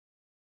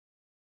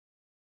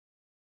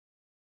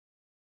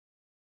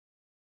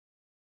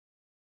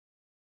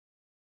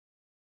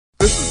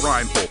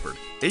Brian Fulford.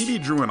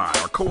 AD Drew and I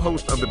are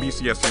co-hosts of the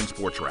BCSN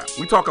Sports Wrap.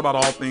 We talk about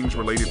all things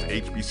related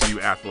to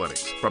HBCU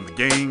athletics. From the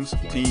games,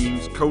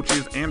 teams,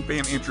 coaches, and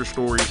fan interest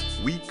stories,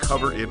 we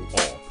cover it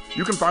all.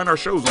 You can find our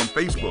shows on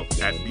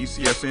Facebook at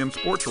BCSN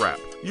Sports Wrap,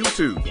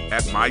 YouTube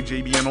at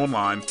MyJBN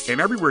Online,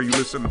 and everywhere you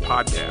listen to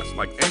podcasts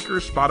like Anchor,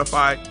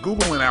 Spotify,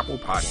 Google, and Apple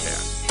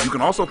Podcasts. You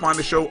can also find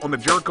the show on the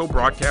Jericho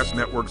Broadcast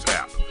Network's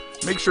app.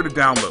 Make sure to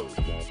download.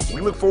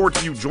 We look forward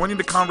to you joining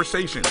the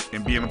conversation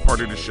and being a part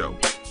of the show.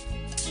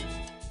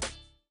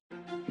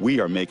 We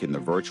are making the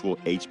virtual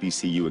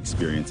HBCU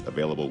experience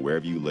available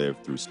wherever you live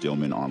through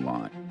Stillman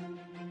Online.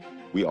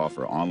 We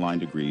offer online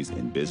degrees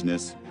in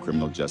business,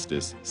 criminal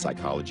justice,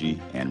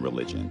 psychology, and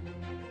religion.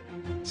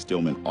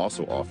 Stillman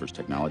also offers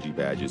technology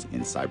badges in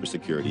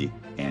cybersecurity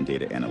and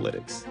data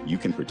analytics. You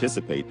can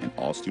participate in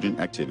all student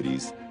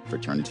activities,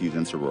 fraternities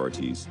and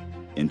sororities,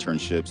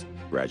 internships,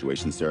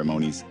 graduation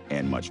ceremonies,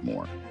 and much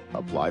more.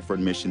 Apply for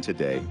admission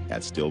today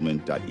at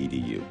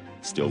stillman.edu.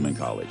 Stillman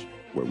College,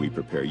 where we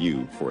prepare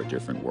you for a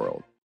different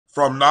world.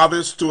 From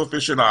novice to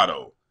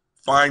aficionado,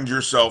 find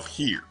yourself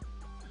here.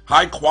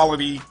 High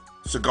quality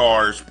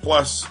cigars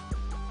plus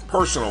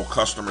personal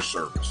customer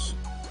service.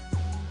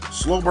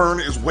 Slow Burn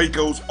is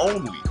Waco's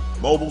only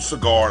mobile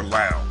cigar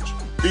lounge,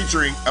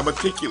 featuring a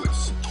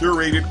meticulous,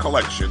 curated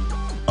collection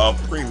of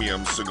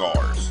premium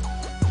cigars.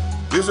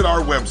 Visit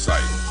our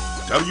website,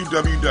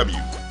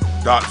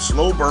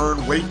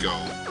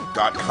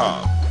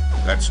 www.slowburnwaco.com.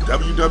 That's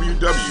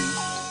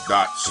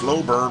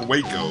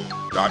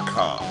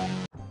www.slowburnwaco.com.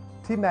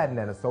 T. Madden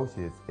 &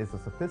 Associates is a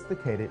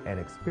sophisticated and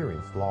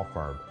experienced law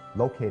firm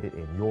located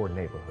in your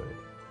neighborhood.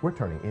 We're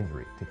turning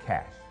injury to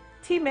cash.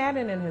 T.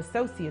 Madden &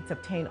 Associates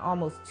obtained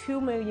almost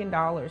 $2 million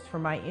for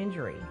my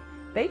injury.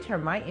 They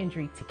turned my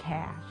injury to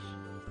cash.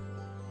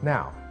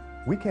 Now,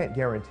 we can't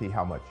guarantee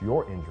how much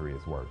your injury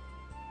is worth,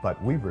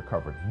 but we've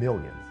recovered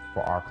millions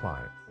for our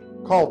clients.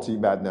 Call T.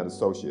 Madden &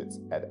 Associates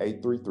at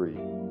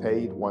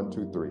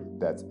 833-PAID-123.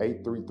 That's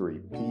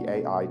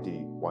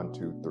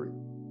 833-PAID-123.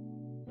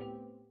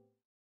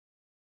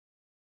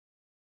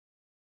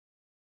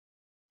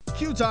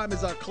 Q Time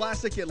is a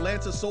classic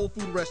Atlanta soul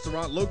food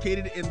restaurant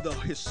located in the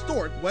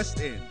historic West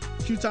End.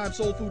 Q Time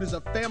Soul Food is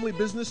a family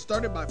business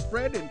started by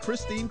Fred and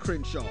Christine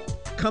Crenshaw.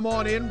 Come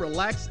on in,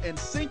 relax, and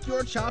sink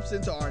your chops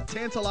into our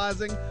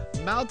tantalizing,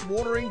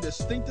 mouth-watering,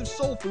 distinctive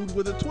soul food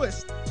with a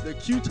twist, the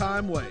Q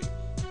Time way.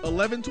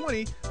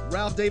 1120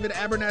 Ralph David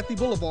Abernathy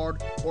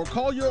Boulevard, or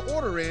call your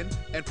order in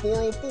at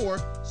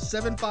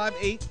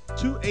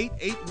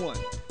 404-758-2881.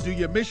 Do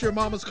you miss your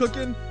mama's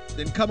cooking?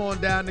 Then come on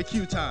down to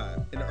Q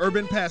Time, an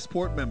Urban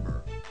Passport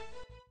member.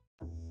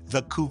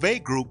 The Cavil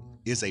Group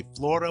is a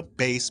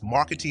Florida-based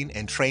marketing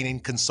and training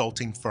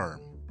consulting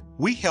firm.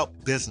 We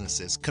help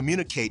businesses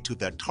communicate to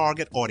their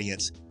target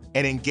audience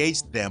and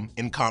engage them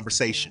in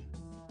conversation.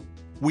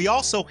 We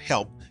also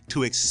help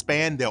to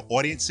expand their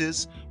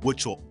audiences,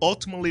 which will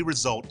ultimately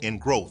result in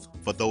growth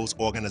for those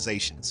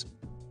organizations.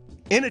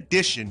 In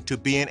addition to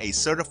being a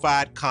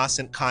certified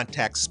constant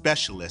contact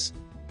specialist,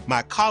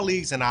 my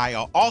colleagues and I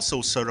are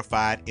also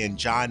certified in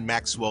John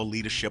Maxwell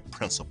Leadership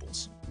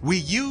Principles. We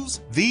use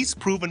these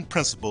proven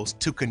principles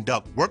to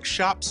conduct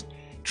workshops,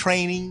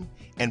 training,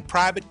 and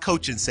private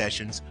coaching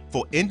sessions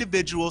for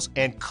individuals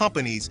and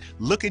companies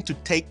looking to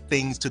take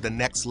things to the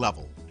next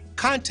level.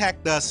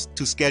 Contact us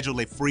to schedule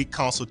a free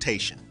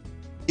consultation.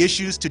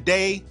 Issues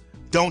today,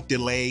 don't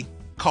delay,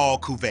 call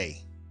Cavil.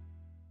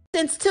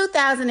 Since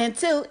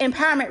 2002,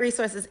 Empowerment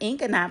Resources,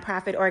 Inc., a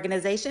nonprofit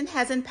organization,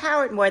 has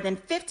empowered more than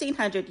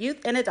 1,500 youth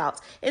and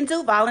adults in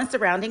Duval and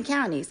surrounding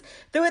counties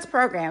through its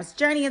programs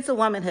Journey into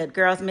Womanhood,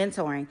 Girls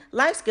Mentoring,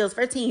 Life Skills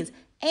for Teens,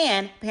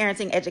 and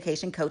Parenting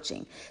Education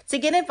Coaching. To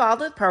get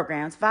involved with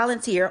programs,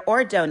 volunteer,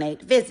 or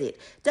donate, visit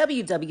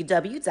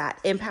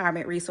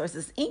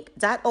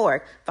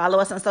www.empowermentresourcesinc.org. Follow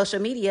us on social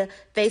media,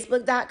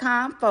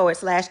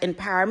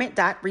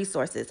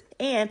 facebook.com/empowerment.resources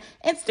and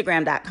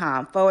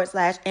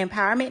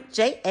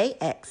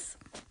instagram.com/empowermentJAX.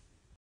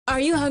 Are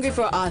you hungry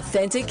for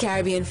authentic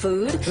Caribbean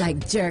food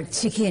like jerk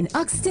chicken,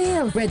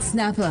 oxtail, red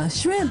snapper,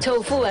 shrimp,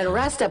 tofu, and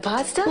rasta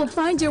pasta? Well,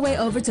 find your way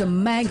over to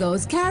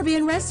Mango's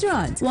Caribbean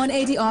Restaurant,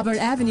 180 Auburn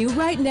Avenue,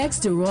 right next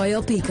to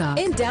Royal Peacock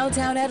in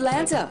downtown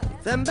Atlanta.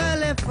 Them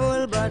belly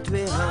full, but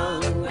we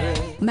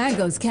hungry.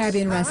 Mango's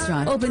Caribbean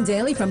Restaurant, open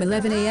daily from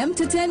 11 a.m.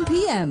 to 10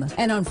 p.m.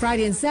 And on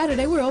Friday and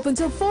Saturday, we're open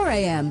till 4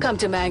 a.m. Come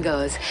to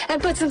Mango's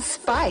and put some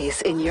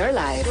spice in your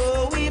life.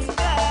 So we've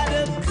got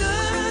a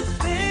good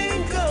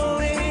thing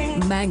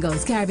going.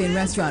 Mango's Caribbean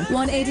Restaurant,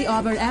 180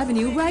 Auburn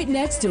Avenue, right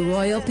next to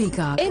Royal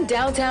Peacock in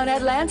downtown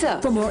Atlanta.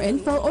 For more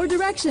info or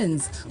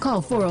directions,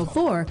 call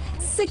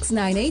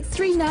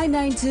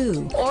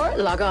 404-698-3992 or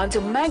log on to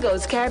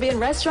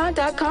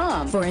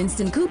mangoscaribbeanrestaurant.com. For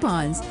instant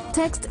coupons,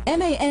 text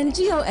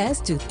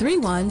MANGOS to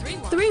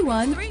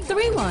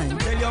 313131.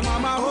 Tell your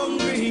mama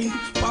hungry,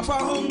 papa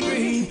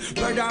hungry,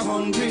 brother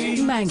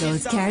hungry.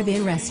 Mango's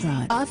Caribbean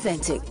Restaurant,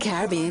 authentic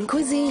Caribbean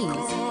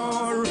cuisines.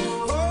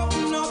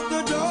 Open up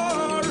the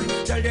door,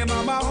 tell them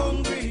mama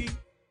hungry.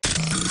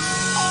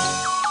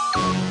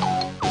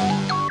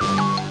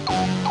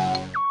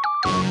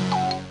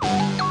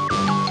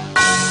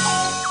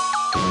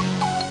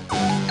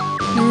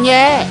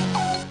 Yeah.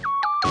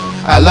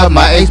 I love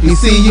my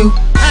HBCU.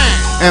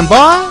 And boy,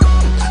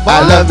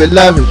 I love it,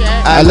 love it.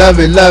 I love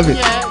it, love it.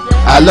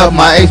 I love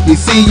my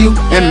HBCU.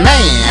 And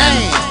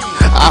man,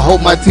 I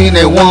hope my team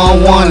they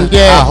won.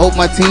 Yeah. I hope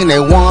my team they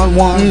won.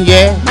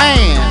 Yeah.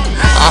 Man,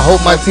 I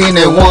hope my team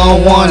they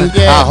won.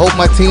 I hope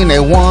my team they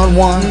won.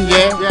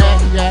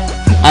 Yeah.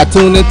 I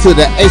tune into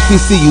the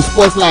HBCU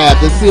Sports Lab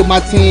to see if my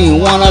team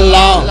won or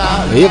lost.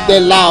 If they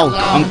lost,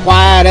 I'm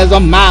quiet as a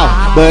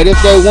mouse. But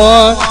if they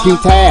won,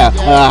 keep tab.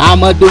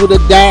 I'ma do the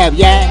dab,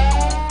 yeah.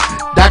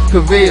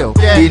 Dr. Cavil,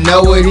 he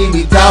know what he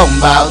be talking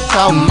about.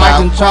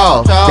 Mike and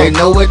Charles, they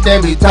know what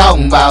they be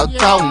talking about.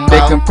 They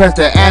compress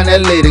the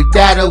analytic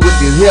data with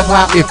this hip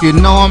hop. If you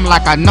know them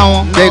like I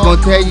know them, they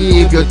gon' tell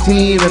you if your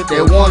team, if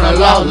they won or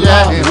lost,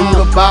 and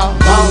who the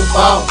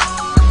ball.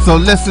 So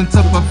listen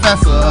to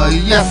Professor,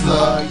 yes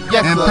sir,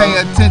 and pay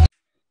attention.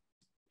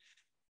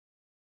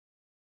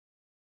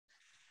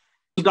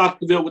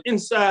 Dr. Cavil with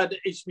Inside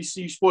the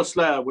HBCU Sports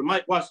Lab with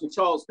Mike Washington,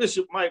 Charles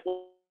Bishop. Mike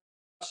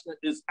Washington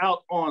is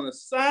out on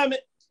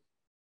assignment.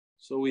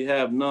 So we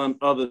have none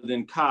other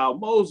than Kyle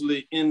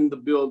Mosley in the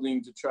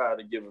building to try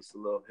to give us a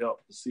little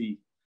help to see if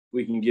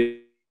we can get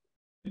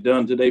it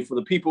done today for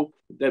the people.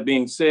 That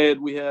being said,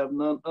 we have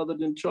none other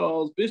than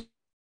Charles Bishop.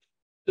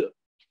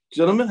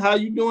 Gentlemen, how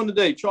you doing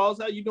today? Charles,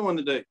 how you doing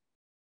today?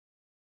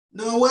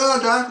 Doing well,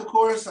 Doc. Of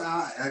course,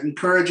 I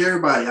encourage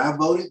everybody. I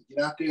voted.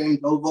 Get out there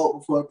and go vote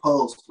before the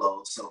polls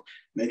close. So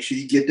make sure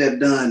you get that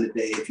done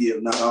today if you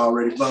have not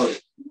already voted.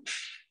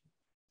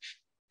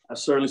 I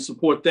certainly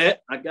support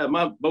that. I got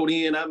my vote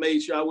in. I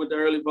made sure I went to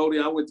early voting.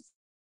 I went the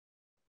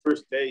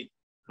first day.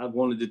 I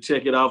wanted to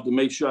check it off to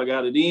make sure I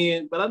got it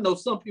in. But I know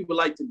some people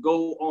like to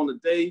go on the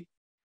day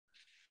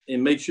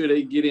and make sure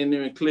they get in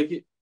there and click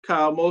it.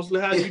 Kyle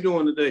Mosley, how you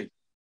doing today?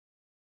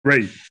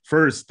 Great.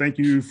 First, thank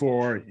you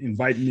for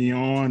inviting me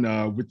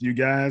on with you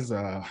guys.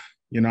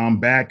 I'm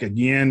back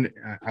again.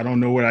 I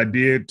don't know what I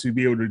did to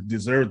be able to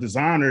deserve this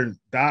honor,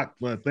 Doc,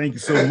 but thank you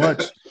so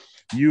much.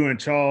 You and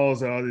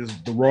Charles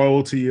is the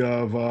royalty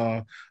of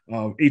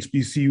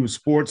HBCU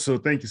sports, so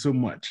thank you so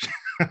much.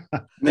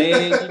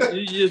 Man,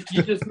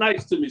 you're just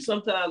nice to me.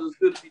 Sometimes it's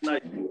good to be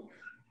nice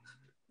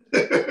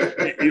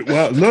to you.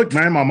 Well, look,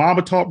 man, my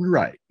mama taught me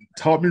right.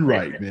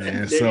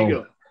 Man. There you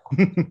go.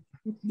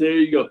 There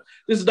you go.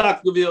 This is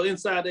Dr. Cavil,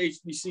 Inside the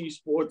HBCU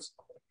Sports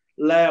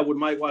Lab with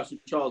Mike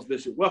Washington, Charles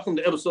Bishop. Welcome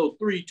to episode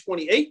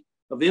 328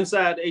 of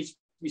Inside the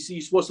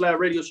HBCU Sports Lab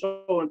radio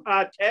show and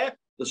podcast,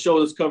 the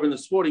show that's covering the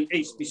sporting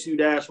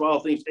HBCU for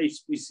all things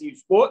HBCU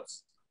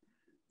sports.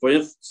 For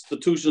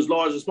institutions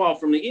large and small,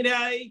 from the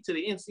NAIA to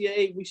the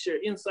NCAA, we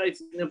share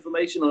insights and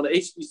information on the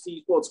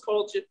HBCU sports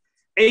culture,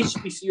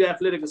 HBCU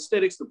athletic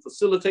aesthetics to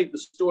facilitate the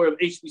story of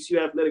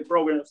HBCU athletic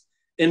programs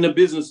in the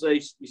business of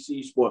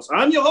HBCU sports.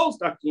 I'm your host,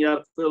 Dr.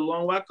 Kenyatta,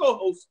 along with my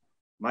co-host,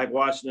 Mike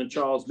Washington,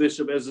 Charles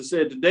Bishop. As I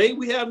said, today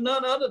we have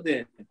none other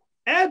than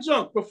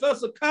adjunct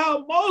Professor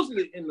Kyle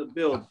Mosley in the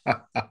building.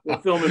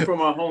 We're filming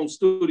from our home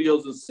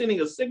studios and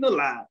sending a signal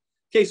live.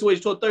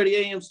 KSOH 1230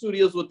 AM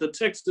studios with the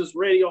Texas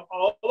Radio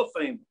Hall of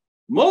Fame,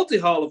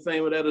 multi-Hall of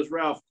Famer, that is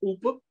Ralph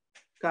Cooper.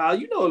 Kyle,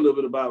 you know a little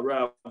bit about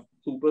Ralph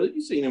Cooper.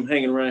 You seen him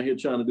hanging around here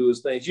trying to do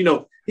his things. You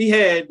know, he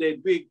had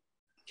that big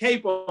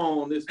cape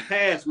on this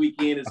past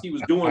weekend as he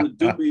was doing the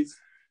doobies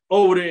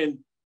over there in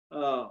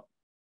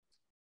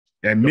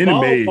at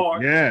Minute Maid.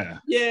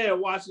 Yeah,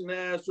 watching the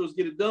Astros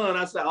get it done.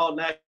 I said, oh,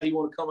 now he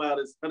want to come out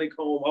as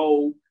honeycomb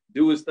hole,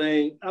 do his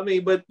thing. I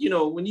mean, but you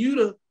know, when you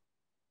the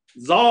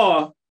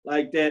czar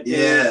like that,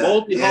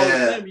 multi-Hall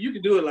of Fame, you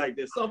can do it like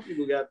that. Some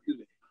people got to do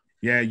that.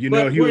 Yeah, you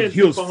know, he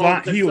was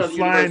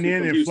flying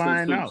in and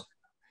flying out.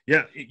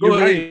 Yeah, go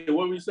ahead. Right.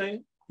 What were you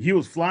saying? He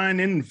was flying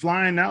in and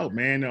flying out,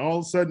 man. And all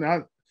of a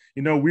sudden,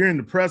 we're in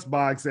the press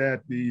box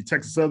at the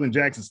Texas Southern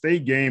Jackson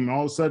State game, and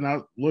all of a sudden I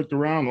looked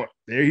around,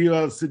 there he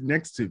was sitting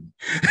next to me.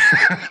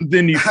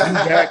 Then he flew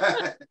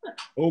back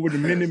over to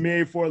Minute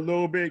Maid for a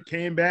little bit,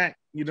 came back,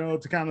 to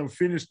kind of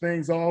finish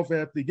things off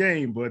at the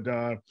game. But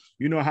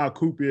you know how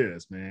Coop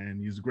is, man.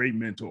 He's a great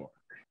mentor.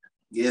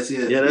 Yes.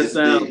 Yeah, that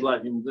sounds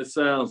like him. That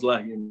sounds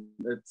like him.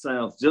 That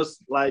sounds just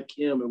like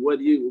him and what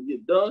he will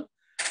get done.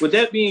 With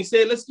that being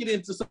said, let's get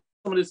into some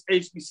of this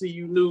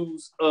HBCU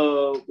news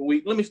of the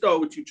week. Let me start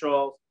with you,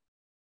 Charles.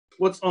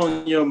 What's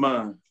on your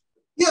mind?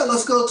 Yeah,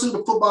 let's go to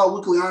the Football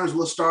Weekly Honors.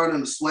 We'll start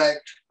in the SWAC.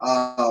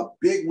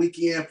 Big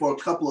weekend for a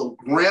couple of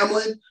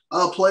Grambling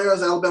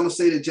players. Alabama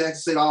State and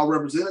Jackson State all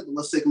represented.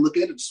 Let's take a look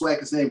at it. The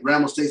SWAC is named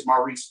Grambling State's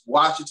Maurice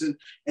Washington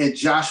and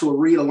Joshua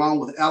Reed, along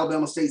with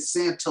Alabama State's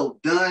Santo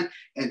Dunn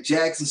and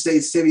Jackson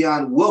State's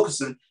Sevion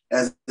Wilkinson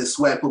as the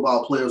SWAC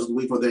football players of the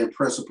week for their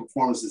impressive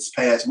performance this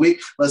past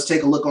week. Let's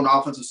take a look on the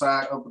offensive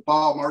side of the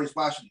ball. Maurice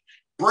Washington,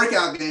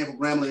 breakout game for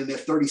Grambling in their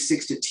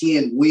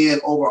 36-10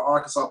 win over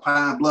Arkansas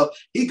Pine Bluff.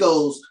 He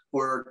goes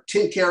for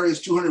 10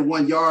 carries,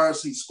 201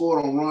 yards. He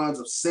scored on runs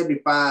of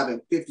 75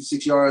 and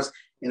 56 yards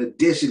In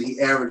addition, he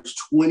averaged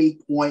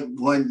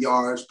 20.1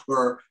 yards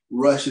per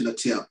rushing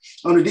attempt.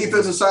 On the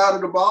defensive side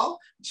of the ball,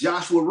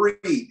 Joshua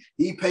Reed,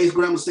 he paced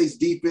Grambling State's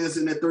defense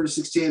in that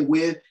 36-10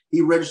 win.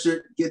 He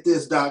registered, get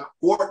this, Doc,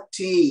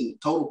 14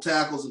 total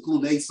tackles,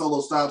 including 8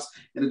 solo stops.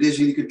 In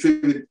addition, he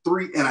contributed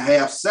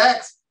 3.5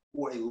 sacks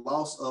for a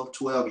loss of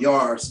 12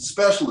 yards.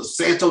 Specialist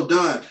Santo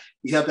Dunn,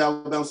 he helped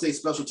Alabama State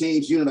special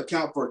teams unit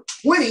account for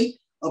 20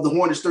 of the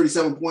Hornets'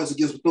 37 points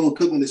against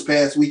Bethune-Cookman this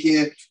past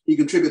weekend. He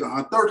contributed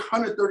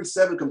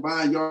 137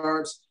 combined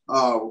yards,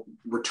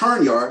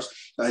 return yards.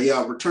 He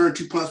returned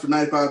 2 punts for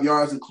 95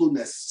 yards,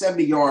 including a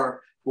 70-yard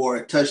for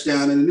a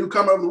touchdown. And the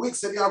newcomer of the week,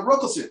 Savion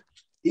Brookelson,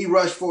 he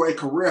rushed for a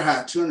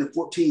career-high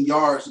 214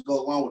 yards to go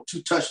along with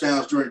 2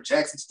 touchdowns during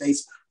Jackson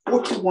State's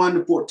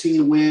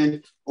 41-14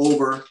 win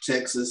over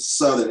Texas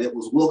Southern. It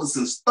was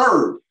Wilkinson's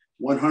third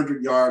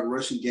 100-yard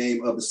rushing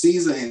game of the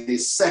season and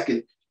his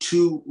second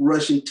 2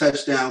 rushing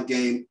touchdown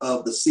game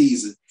of the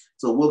season.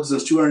 So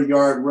Wilkinson's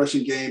 200-yard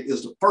rushing game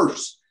is the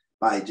first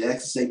by a Jackson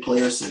State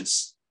player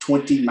since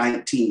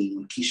 2019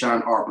 when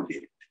Keyshawn Harper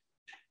did it.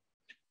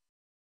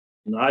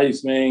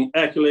 Nice, man.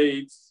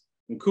 Accolades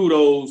and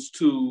kudos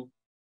to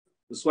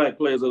the SWAC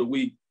players of the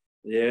week.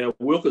 Yeah,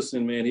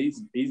 Wilkinson, man,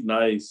 he's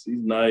nice.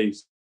 He's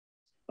nice.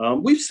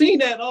 We've seen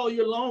that all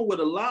year long with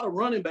a lot of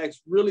running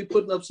backs really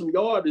putting up some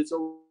yardage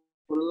over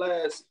the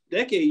last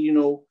decade. You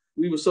know,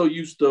 we were so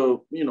used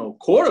to,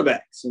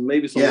 quarterbacks and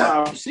maybe some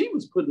wide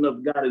receivers putting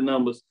up guided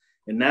numbers.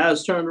 And now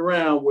it's turned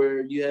around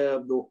where you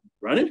have the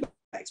running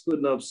backs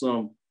putting up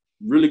some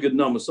really good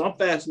numbers. So I'm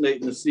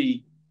fascinated to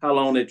see how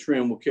long that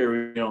trend will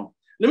carry on.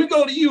 Let me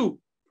go to you,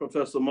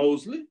 Professor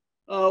Mosley.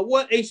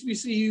 What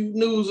HBCU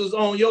news is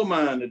on your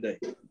mind today?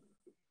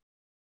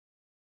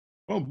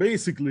 Well,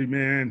 basically,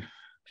 man,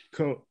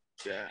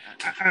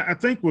 I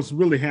think what's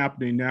really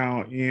happening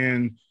now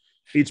in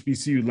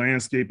HBCU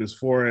landscape as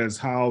far as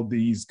how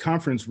these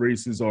conference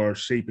races are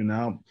shaping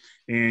out.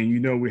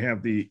 And, we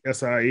have the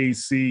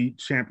SIAC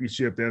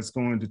championship that's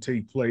going to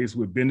take place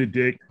with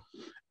Benedict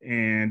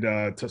and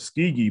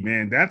Tuskegee,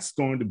 man. That's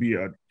going to be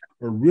a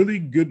really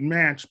good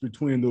match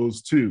between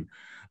those two.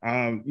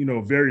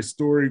 Very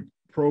storied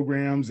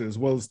programs as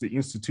well as the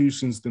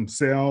institutions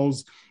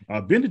themselves.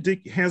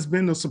 Benedict has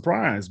been a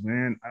surprise,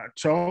 man.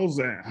 Charles,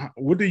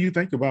 what do you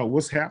think about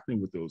what's happening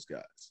with those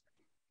guys?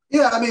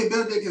 Yeah, I mean,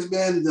 Benedict has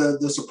been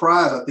the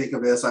surprise, I think,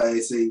 of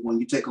SIAC. When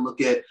you take a look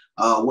at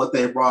what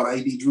they brought,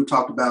 A.D. Drew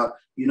talked about,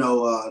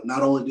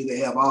 not only do they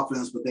have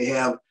offense, but they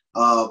have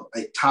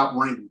a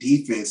top-ranked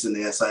defense in the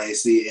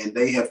SIAC, and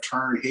they have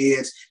turned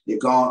heads. They've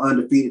gone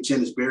undefeated.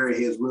 Chennis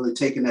Berry has really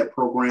taken that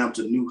program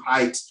to new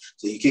heights.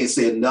 So you can't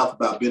say enough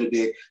about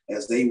Benedict,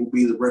 as they will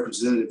be the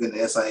representative in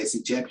the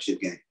SIAC championship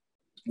game.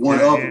 One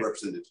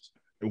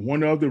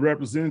of the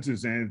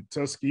representatives, and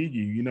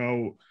Tuskegee,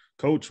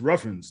 Coach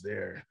Ruffins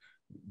there.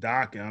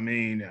 Doc, I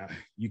mean,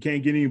 you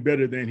can't get any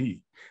better than he.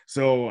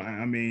 So,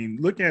 I mean,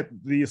 look at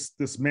this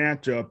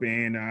matchup,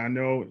 and I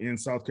know in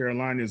South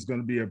Carolina it's going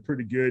to be a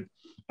pretty good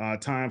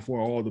time for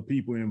all the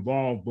people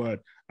involved,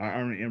 but I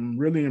am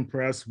really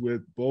impressed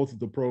with both of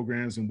the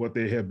programs and what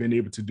they have been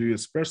able to do,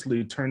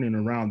 especially turning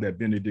around that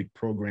Benedict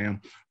program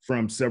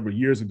from several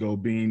years ago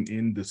being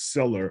in the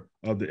cellar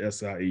of the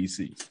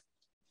SIAC.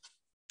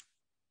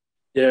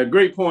 Yeah,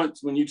 great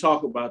points when you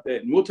talk about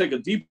that. And we'll take a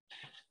deep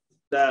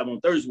dive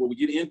on Thursday where we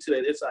get into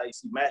that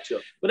SIAC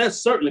matchup. But that's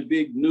certainly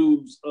big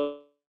news of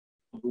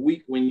the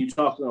week when you're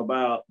talking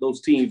about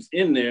those teams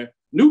in there.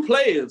 New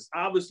players,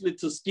 obviously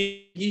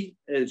Tuskegee,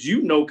 as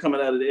you know, coming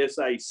out of the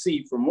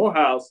SIAC from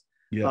Morehouse,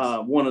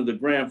 one of the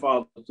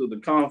grandfathers to the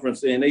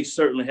conference, and they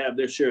certainly have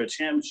their share of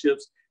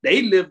championships.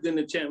 They lived in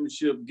the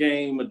championship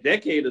game a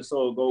decade or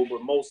so ago,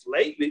 but most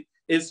lately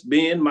it's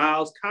been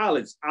Miles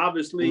College,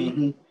 obviously.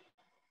 Mm-hmm.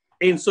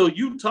 And so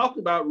you talked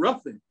about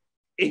Ruffin,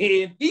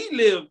 and he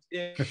lived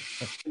in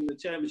the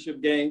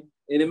championship game,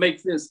 and it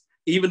makes sense,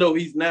 even though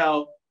he's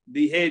now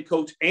the head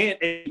coach and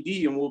AD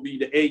and will be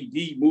the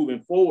AD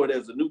moving forward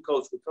as a new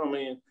coach will come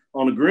in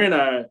on the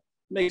gridiron.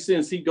 Makes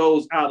sense he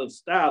goes out of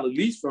style, at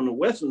least from the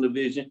Western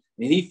Division,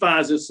 and he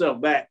finds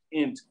himself back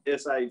into the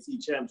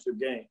SIAC championship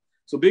game.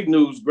 So big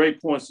news,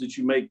 great points that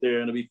you make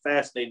there, and it'll be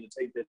fascinating to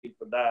take that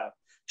deeper dive.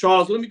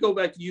 Charles, let me go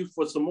back to you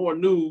for some more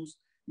news.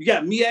 You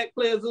got MEAC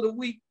players of the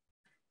week?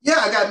 Yeah,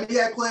 I got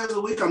MEAC players of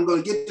the week. I'm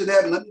going to get to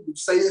that, but let me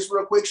say this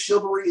real quick.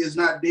 Chivalry is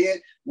not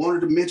dead.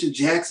 Wanted to mention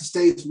Jackson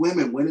State's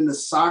women winning the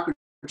soccer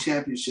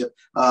championship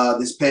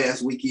this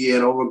past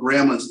weekend over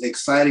Gremlin's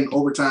exciting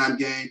overtime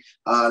game.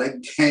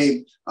 That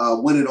game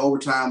winning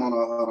overtime on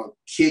a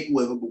kick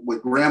with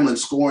Gremlin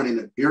scoring in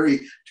the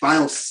very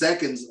final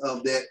seconds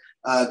of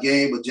that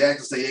game, but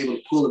Jackson State able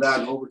to pull it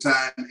out in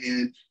overtime,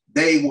 and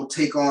they will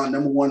take on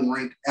number 1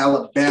 ranked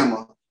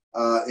Alabama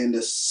in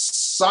the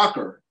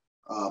soccer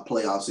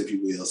playoffs, if you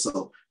will.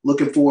 So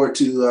looking forward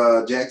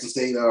to Jackson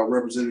State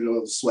representative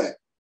of the SWAC.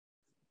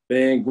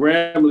 Man,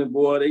 Grambling,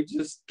 boy, they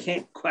just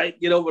can't quite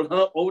get over the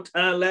hump.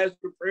 Overtime last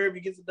prepare if he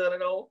gets it done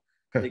at all.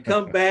 They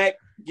come back,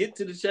 get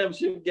to the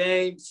championship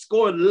game,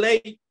 score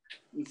late,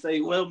 and say,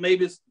 well,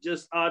 maybe it's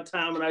just our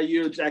time in our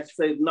year.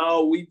 Jackson says,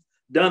 no, we've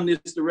done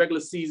this the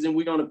regular season.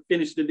 We're going to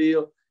finish the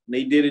deal. And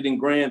they did it in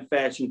grand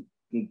fashion.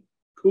 And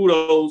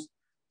kudos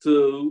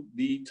to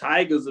the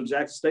Tigers of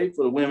Jackson State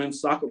for the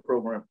women's soccer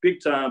program.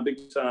 Big time.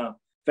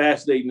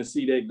 Fascinating to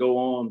see that go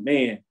on.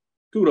 Man,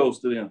 kudos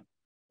to them.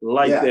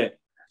 That.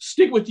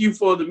 Stick with you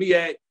for the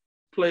MEAC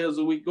Players of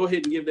the Week. Go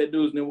ahead and give that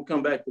news, and then we'll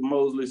come back to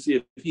Mosley, see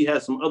if he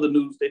has some other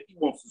news that he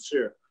wants to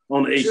share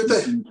on the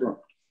HBCU front.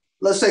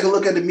 Let's take a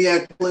look at the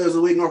MEAC Players of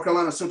the Week. North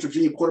Carolina Central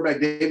Junior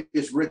quarterback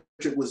Davis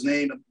Richard was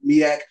named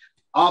MEAC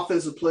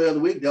Offensive Player of the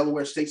Week.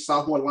 Delaware State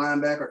sophomore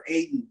linebacker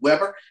Aiden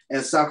Weber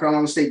and South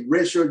Carolina State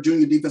redshirt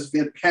junior defensive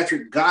end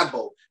Patrick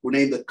Godbolt were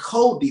named the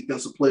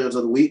co-defensive players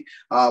of the week,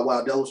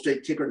 while Delaware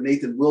State kicker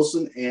Nathan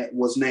Wilson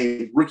was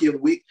named Rookie of the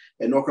Week,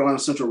 and North Carolina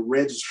Central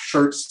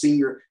redshirt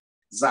senior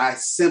Zy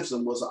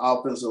Simpson was the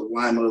offensive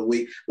lineman of the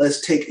week. Let's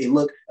take a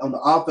look on the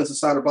offensive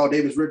side of the ball.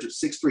 Davis Richards,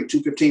 6'3",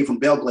 215 from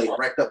Belgrade,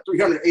 racked up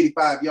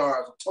 385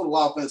 yards of total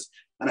offense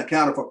and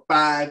accounted for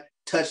 5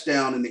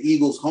 touchdowns in the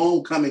Eagles'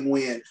 homecoming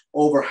win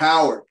over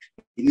Howard.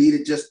 He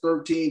needed just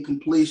 13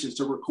 completions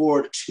to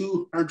record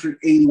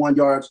 281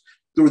 yards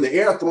through the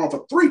air, throwing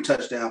for 3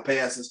 touchdown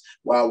passes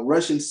while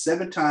rushing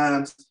 7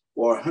 times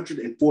for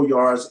 104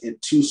 yards and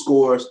 2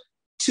 scores.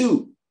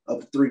 2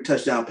 of the 3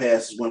 touchdown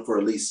passes went for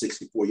at least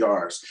 64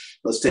 yards.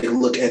 Let's take a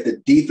look at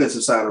the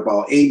defensive side of the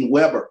ball. Aiden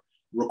Weber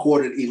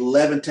recorded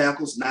 11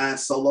 tackles, 9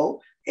 solo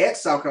at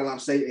South Carolina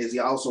State, as he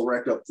also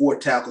racked up 4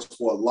 tackles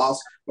for a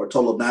loss for a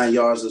total of 9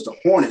 yards as the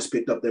Hornets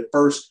picked up their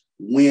first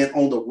win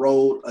on the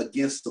road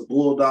against the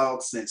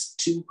Bulldogs since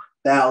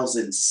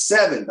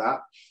 2007,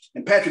 Doc.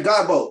 And Patrick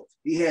Godbolt,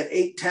 he had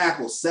 8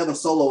 tackles, 7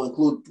 solo,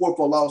 including 4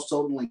 for loss,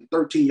 totaling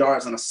 13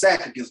 yards and a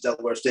sack against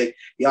Delaware State.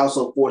 He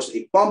also forced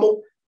a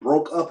fumble,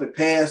 broke up a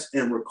pass,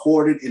 and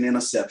recorded an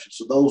interception.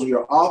 So those are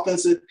your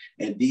offensive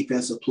and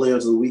defensive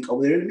players of the week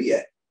over there in the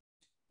MEAC.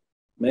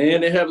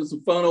 Man, they're having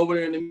some fun over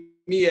there in the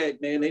MEAC,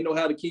 man. They know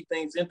how to keep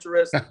things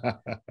interesting.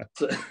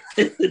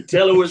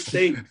 Delaware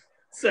State,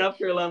 South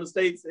Carolina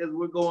State says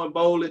we're going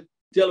bowling.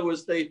 Delaware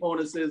State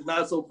Hornets says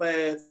not so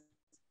fast.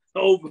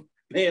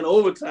 Paying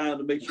overtime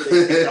to make sure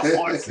they get the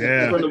Hornets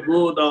from the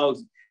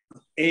Bulldogs.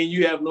 And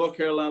you have North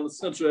Carolina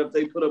Central, if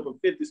they put up a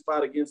 50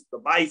 spot against the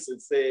Bison,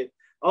 said,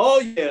 oh,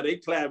 yeah, they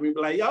clap me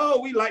like,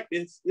 oh, we like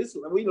this.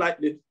 We like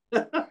this.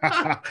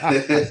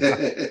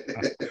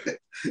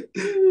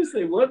 You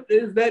say, what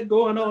is that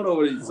going on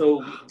over there?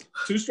 So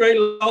 2 straight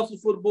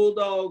losses for the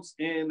Bulldogs,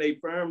 and they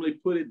firmly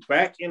put it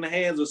back in the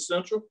hands of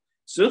Central.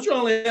 Central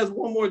only has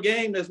 1 more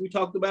game, as we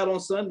talked about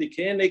on Sunday.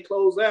 Can they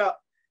close out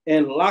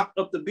and lock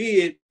up the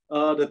bid?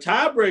 The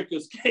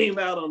tiebreakers came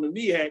out on the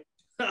MEAC.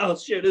 I'll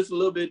share this a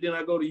little bit, then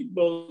I go to you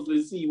both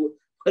to see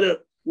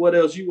what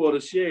else you want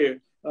to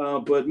share.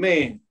 But,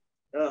 man,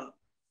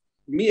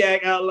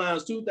 MEAC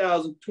outlines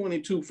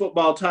 2022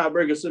 football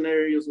tiebreaker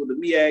scenarios with the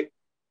MEAC,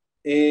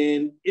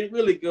 and it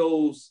really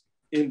goes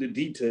into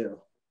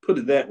detail, put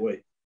it that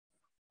way.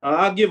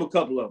 I'll give a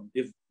couple of them.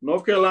 If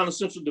North Carolina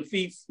Central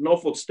defeats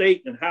Norfolk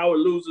State and Howard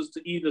loses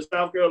to either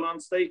South Carolina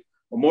State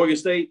or Morgan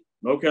State,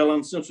 North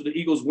Carolina Central, the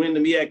Eagles win the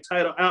MEAC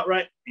title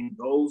outright and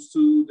goes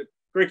to the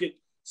Cricket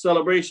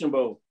Celebration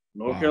Bowl.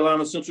 North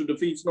Carolina Central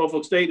defeats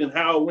Norfolk State and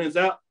Howard wins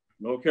out.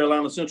 North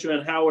Carolina Central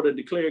and Howard are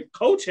declared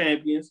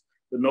co-champions.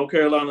 The North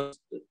Carolina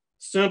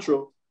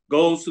Central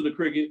goes to the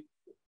Cricket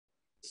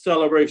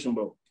Celebration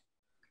Bowl.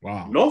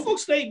 Wow. Norfolk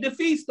State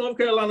defeats North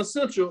Carolina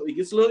Central. It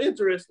gets a little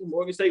interesting.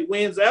 Morgan State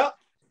wins out.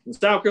 And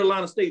South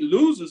Carolina State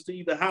loses to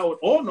either Howard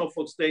or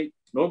Norfolk State.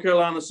 North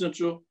Carolina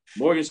Central,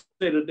 Morgan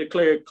State are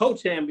declared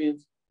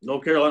co-champions.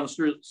 North Carolina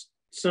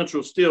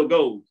Central still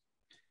goes.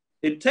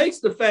 It takes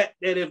the fact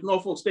that if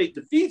Norfolk State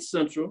defeats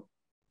Central,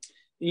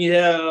 you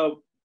have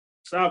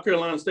South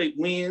Carolina State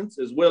wins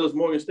as well as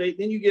Morgan State.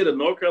 Then you get a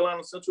North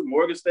Carolina Central,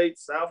 Morgan State,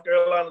 South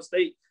Carolina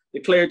State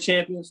declared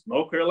champions.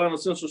 North Carolina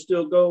Central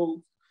still goes.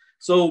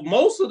 So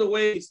most of the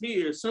ways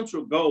here,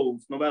 Central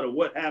goes no matter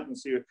what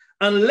happens here,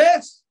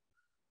 unless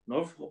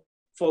Norfolk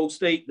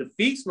State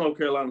defeats North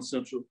Carolina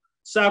Central,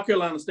 South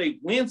Carolina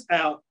State wins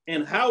out,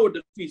 and Howard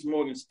defeats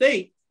Morgan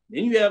State.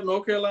 Then you have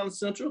North Carolina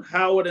Central,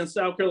 Howard, and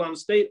South Carolina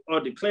State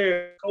are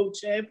declared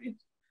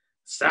co-champions.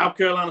 South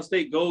Carolina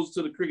State goes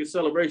to the Cricket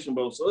Celebration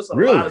Bowl. So it's a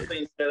lot of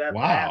things that have to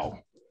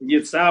happen to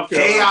get South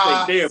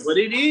Carolina State there. But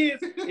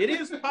it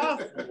is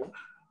possible.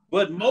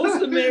 But most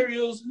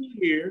scenarios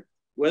here,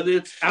 whether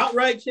it's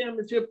outright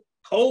championship,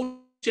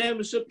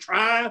 co-championship,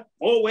 try,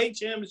 4-way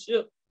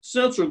championship,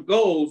 Central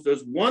goes.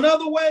 There's one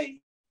other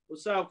way where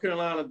South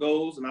Carolina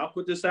goes, and I'll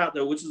put this out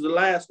there, which is the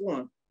last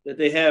one that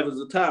they have as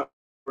a tiebreaker.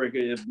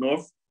 If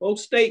Norfolk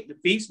State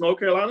defeats North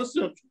Carolina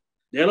Central,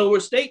 Delaware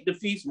State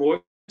defeats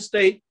Morgan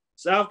State,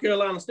 South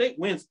Carolina State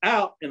wins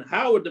out, and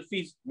Howard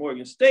defeats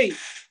Morgan State,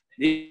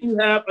 then you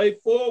have a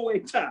 4-way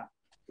tie.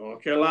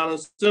 North Carolina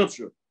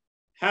Central,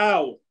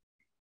 Howard,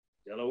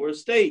 Delaware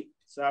State,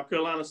 South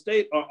Carolina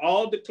State are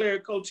all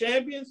declared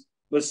co-champions,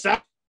 but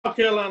South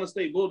Carolina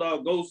State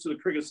Bulldog goes to the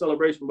Cricket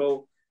Celebration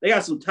Bowl. They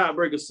got some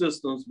tiebreaker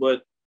systems,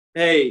 but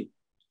hey,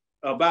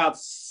 about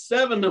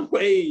 7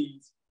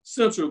 ways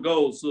Central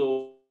goes.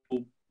 So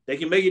They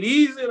can make it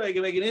easy, they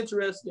can make it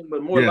interesting,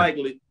 but more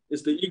likely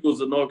it's the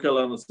Eagles of North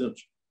Carolina Central.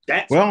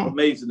 That's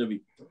amazing to me.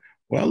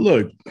 Well,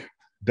 look,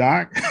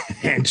 Doc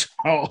and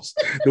Charles,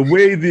 the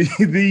way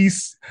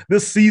this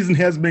season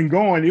has been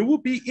going, it will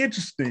be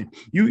interesting.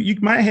 You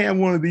might have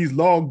one of these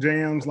log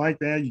jams like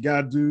that. You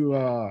got to do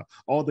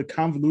all the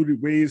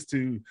convoluted ways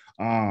to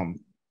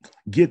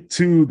get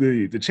to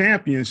the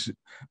championship.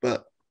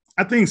 But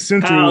I think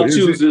Central Kyle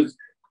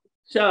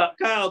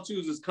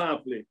chooses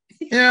conflict.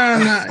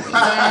 Yeah, no,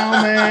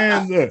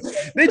 man. Look,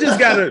 they just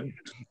gotta.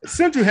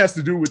 Central has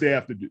to do what they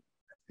have to do,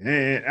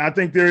 and I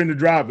think they're in the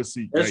driver's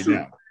seat right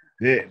now.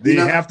 They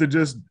have to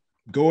just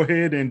go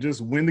ahead and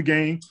just win the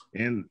game,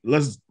 and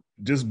let's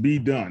just be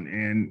done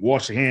and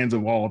wash your hands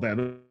of all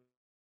that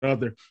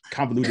other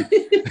convoluted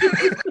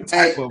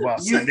type of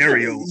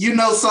scenarios. You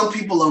know, some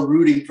people are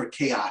rooting for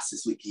chaos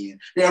this weekend.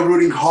 They're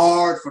rooting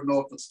hard for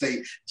Norfolk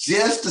State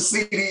just to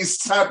see these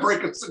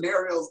tiebreaker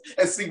scenarios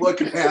and see what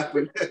can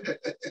happen.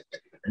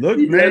 Look,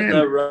 man,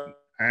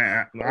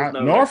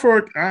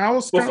 Norfolk, I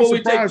was kind of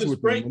surprised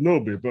with them a little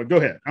bit, but go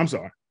ahead. I'm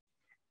sorry.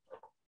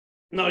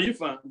 No, you're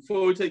fine.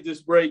 Before we take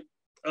this break,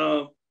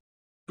 go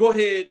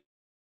ahead,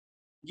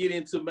 get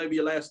into maybe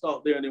your last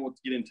thought there, and then we'll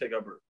get in and take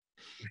our break.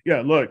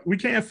 Yeah, look, we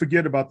can't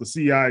forget about the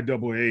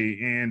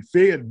CIAA and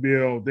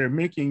Fayetteville. They're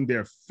making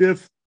their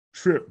 5th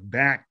trip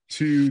back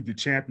to the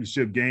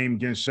championship game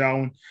against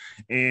Shaolin.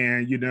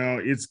 And, you know,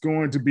 it's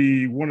going to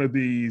be one of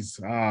these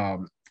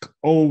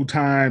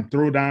old-time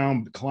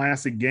throwdown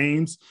classic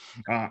games.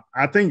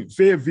 I think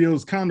Fayetteville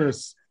is kind of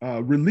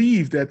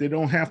relieved that they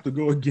don't have to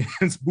go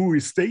against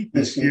Bowie State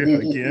this year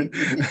again.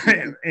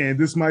 and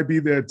this might be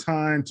their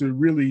time to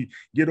really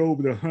get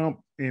over the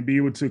hump and be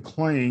able to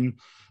claim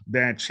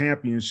that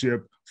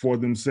championship for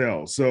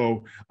themselves.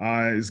 So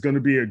it's going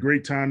to be a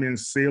great time in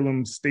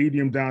Salem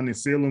Stadium down in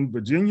Salem,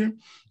 Virginia.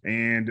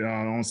 And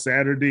on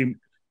Saturday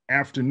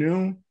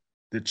afternoon,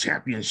 the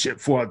championship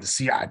for the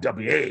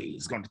CIAA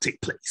is going to take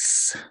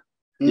place.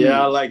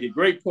 Yeah, I like it.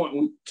 Great point.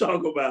 When we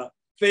talk about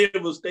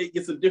Fayetteville State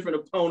gets a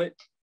different opponent.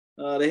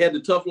 They had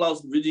the tough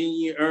loss to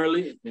Virginia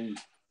early, and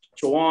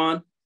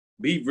Chowan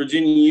beat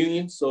Virginia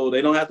Union, so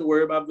they don't have to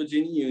worry about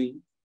Virginia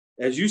Union.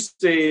 As you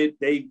said,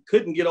 they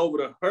couldn't get over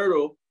the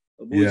hurdle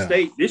of Bowie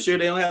State. This year,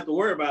 they don't have to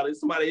worry about it.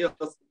 Somebody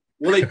else.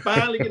 Will they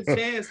finally get a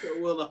chance?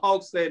 Or will the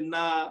Hawks say,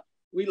 nah,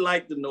 we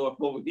like the North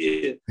over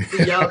here.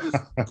 See, y'all just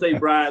say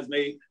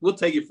bridesmaid. We'll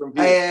take it from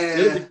here.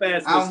 It'll be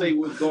fast to say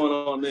what's going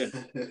on there.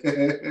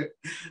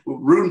 We're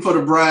rooting for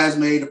the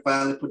bridesmaid to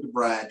finally put the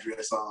bride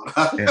dress on.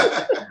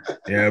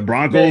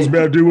 Broncos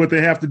better do what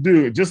they have to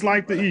do. Just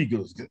like the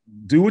Eagles.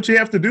 Do what you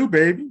have to do,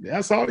 baby.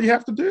 That's all you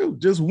have to do.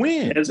 Just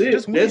win. That's it.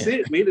 Just win. That's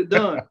it. Meet it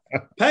done.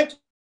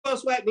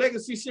 Pac-12 SWAC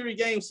Legacy Series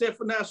game set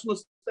for national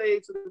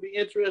stage. It'll be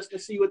interesting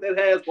to see what that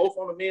has, both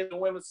on the men's and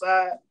women's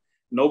side.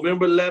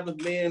 November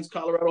 11th, men's,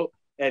 Colorado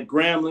at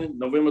Grambling.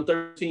 November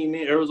 13th,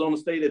 men, Arizona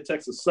State at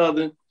Texas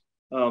Southern.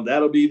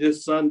 That'll be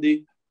this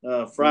Sunday.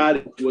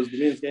 Friday was the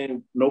men's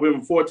game.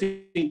 November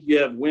 14th, you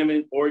have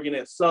women, Oregon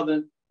at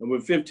Southern.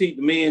 November 15th,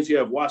 the men's, you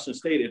have Washington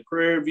State at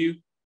Prairie View.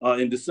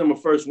 And December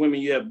 1st, women,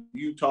 you have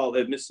Utah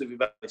at Mississippi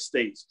Valley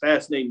State. It's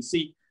fascinating to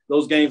see.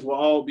 Those games will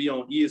all be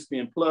on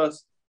ESPN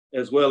Plus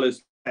as well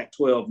as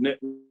Pac-12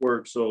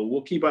 Network. So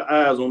we'll keep our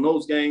eyes on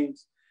those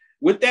games.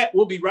 With that,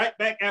 we'll be right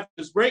back after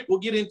this break. We'll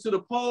get into the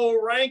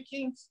poll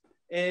rankings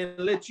and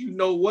let you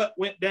know what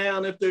went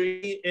down if there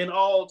are any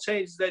all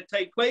changes that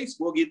take place.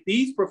 We'll get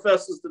these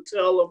professors to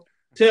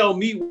tell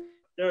me what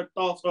their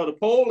thoughts are on the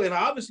poll. And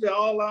obviously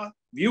all our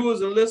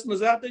viewers and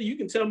listeners out there, you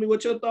can tell me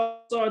what your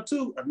thoughts are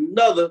too.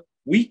 Another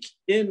week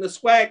in the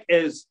SWAC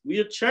as we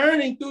are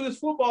churning through this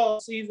football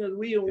season.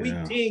 We in week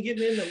 10,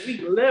 getting into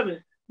week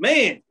 11.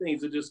 Man,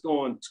 things are just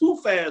going too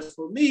fast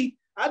for me.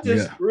 I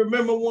just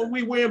remember when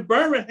we were in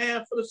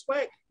Birmingham for the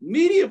SWAC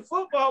media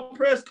football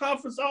press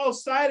conference, all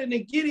excited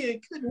and giddy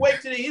and couldn't wait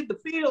till they hit the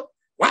field.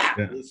 Wow,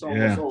 it's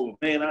almost over,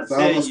 man. I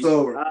tell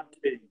you.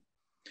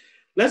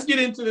 Let's get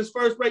into this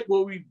first break.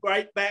 We'll be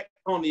right back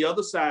on the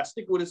other side.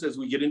 Stick with us as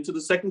we get into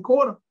the second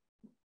quarter.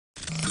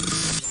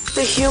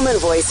 The human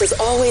voice has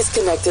always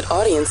connected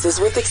audiences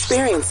with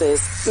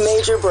experiences.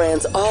 Major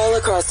brands all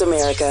across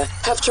America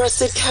have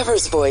trusted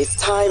Kever's voice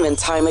time and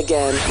time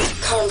again.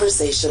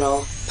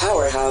 Conversational,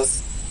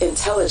 powerhouse,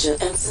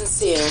 intelligent, and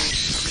sincere.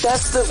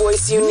 That's the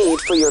voice you need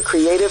for your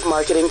creative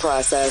marketing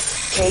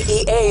process.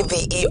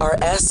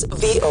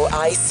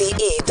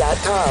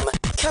 KEAVERSVOICE.com.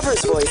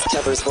 Kever's Voice,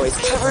 Kever's Voice,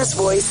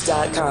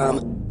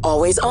 KeversVoice.com.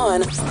 Always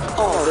on,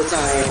 all the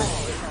time.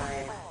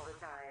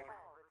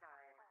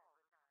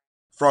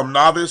 From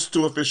novice to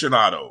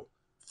aficionado,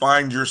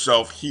 find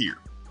yourself here.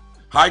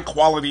 High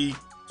quality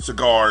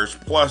cigars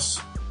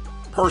plus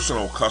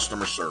personal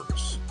customer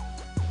service.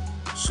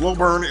 Slow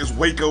Burn is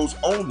Waco's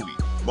only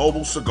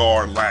mobile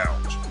cigar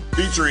lounge,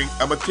 featuring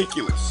a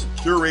meticulous,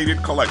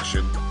 curated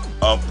collection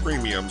of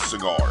premium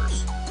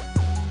cigars.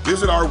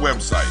 Visit our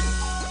website,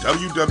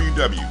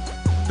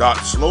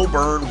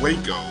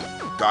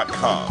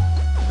 www.slowburnwaco.com.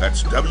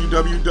 That's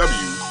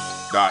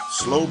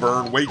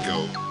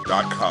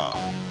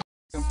www.slowburnwaco.com.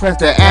 Press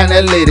the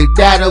analytic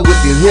data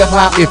with this hip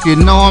hop. If you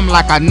know them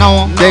like I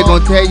know them, they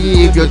gon' tell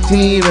you if your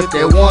team, if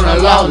they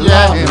wanna lose,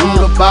 yeah, and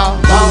who the ball.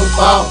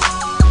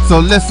 So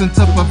listen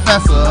to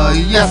Professor,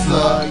 yes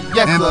sir,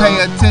 and pay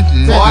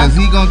attention, cause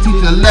he gon'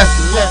 teach a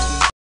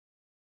lesson.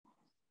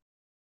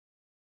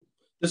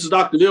 This is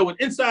Dr. Bill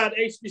with Inside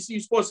HBCU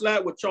Sports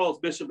Lab with Charles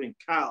Bishop and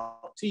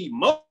Kyle T.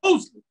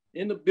 Mosley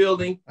in the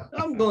building.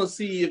 I'm going to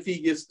see if he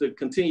gets to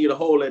continue to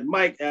hold that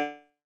mic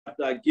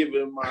after I give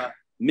him my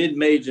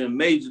mid-major and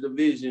major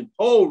division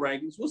poll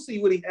rankings. We'll see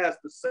what he has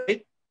to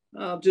say.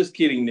 I'm just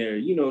kidding there.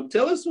 You know,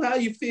 tell us how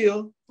you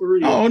feel for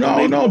real. Oh,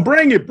 no.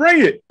 Bring it.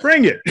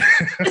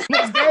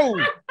 Let's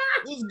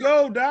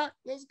go, Doc.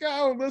 Let's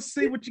go. Let's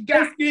see what you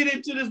got. Let's get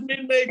into this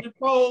mid-major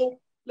poll.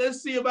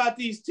 Let's see about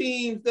these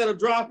teams that are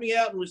dropping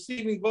out and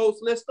receiving votes.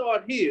 Let's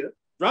start here.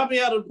 Dropping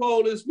out of the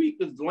poll this week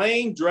is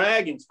Lane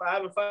Dragons,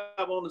 5-5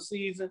 on the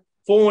season,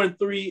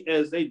 4-3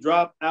 as they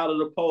drop out of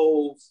the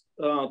polls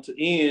to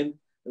end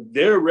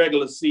their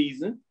regular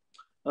season.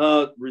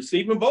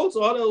 Receiving votes,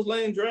 all those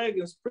Lane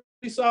Dragons,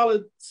 pretty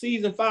solid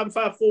season,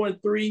 5-5,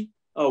 4-3.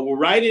 We're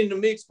right in the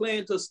mix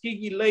playing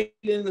Tuskegee late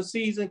in the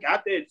season.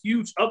 Got that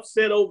huge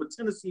upset over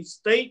Tennessee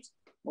State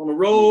on the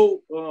road.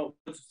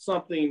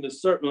 Something to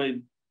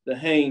certainly to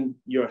hang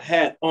your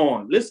hat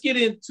on. Let's get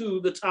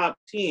into the top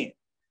 10.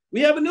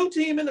 We have a new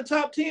team in the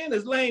top 10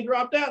 as Lane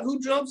dropped out.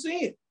 Who jumps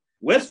in?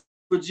 West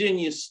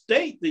Virginia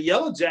State, the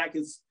Yellow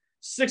Jackets,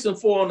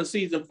 6-4 on the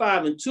season,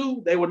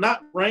 5-2. They were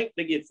not ranked.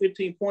 They get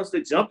 15 points.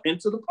 They jump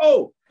into the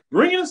poll.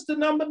 Bringing us to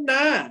number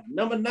 9.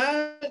 Number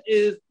 9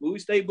 is Bowie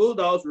State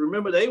Bulldogs.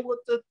 Remember, they were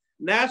the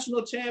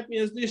national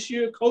champions this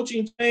year.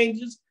 Coaching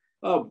changes,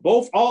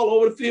 both all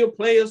over the field,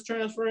 players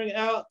transferring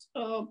out.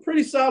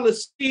 Pretty solid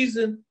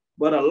season,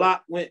 but a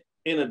lot went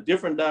in a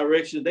different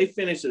direction. They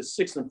finished at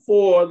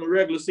 6-4 in the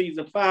regular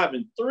season,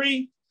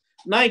 5-3,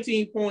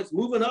 19 points,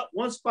 moving up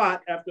one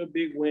spot after a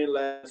big win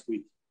last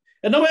week.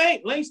 At number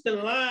 8,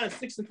 Langston Lions,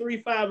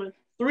 6-3,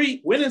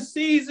 5-3, winning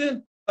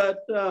season, but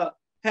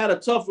had a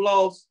tough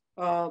loss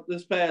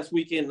this past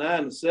weekend,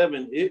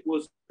 9-7. It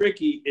was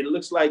tricky. It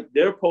looks like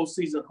their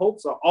postseason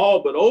hopes are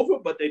all but over,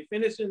 but they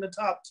finished in the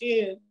top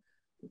 10,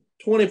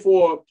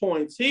 24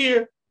 points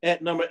here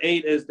at number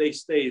 8 as they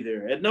stay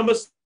there. At number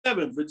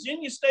 7,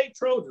 Virginia State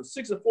Trojans,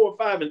 6-4,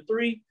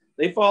 5-3.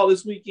 They fall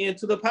this weekend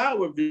to the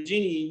power of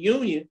Virginia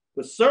Union,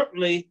 but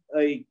certainly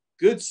a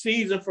good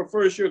season for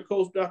first-year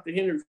coach Dr.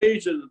 Henry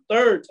Frazier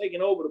III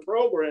taking over the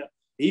program.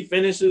 He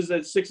finishes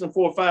at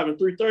 6-4,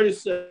 5-3,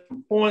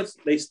 37 points.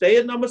 They stay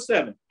at number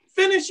 7.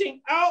 Finishing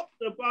out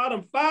the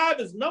bottom 5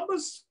 is number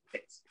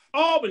 6,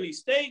 Albany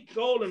State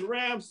Golden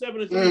Rams,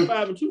 7-3,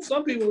 5-2.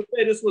 Some people would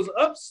say this was an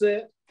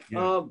upset.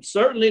 Yeah.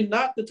 Certainly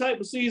not the type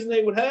of season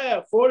they would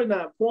have.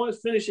 49 points,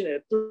 finishing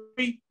at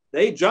 3.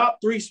 They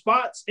dropped 3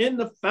 spots in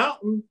the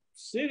Fountain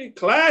City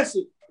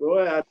Classic.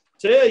 Boy, I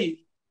tell you,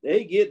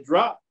 they get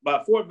dropped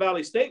by Fort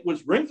Valley State,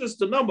 which brings us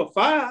to number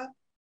 5.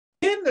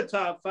 In the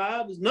top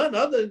 5 is none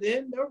other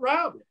than their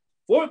rival.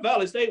 Fort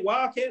Valley State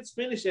Wildcats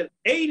finish at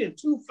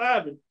 8-2,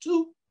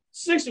 5-2,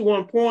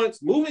 61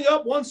 points, moving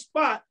up one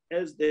spot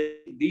as they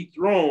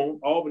dethrone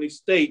Albany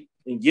State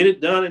and get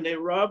it done. And they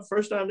robbed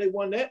first time they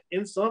won that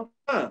in some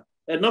time.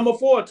 At number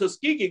 4,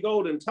 Tuskegee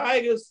Golden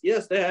Tigers.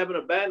 Yes, they're having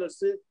a banner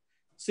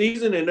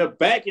season and they're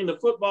back in the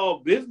football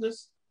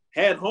business.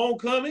 Had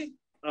homecoming,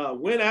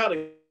 went out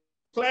in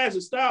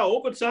classic style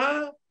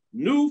overtime,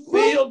 new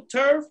field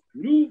turf,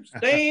 new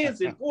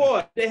stands, and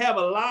boy, they have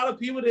a lot of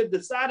people that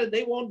decided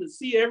they wanted to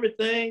see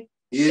everything.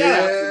 Yeah.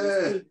 Shout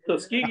out to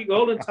Tuskegee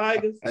Golden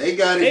Tigers. They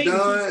got it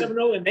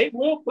done. And they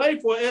will play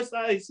for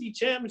SIAC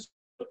championship.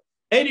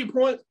 8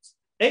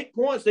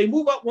 points. They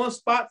move up one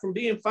spot from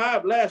being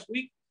 5 last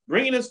week,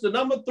 bringing us to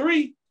number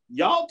 3.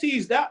 Y'all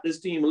teased out this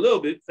team a little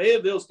bit.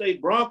 Fayetteville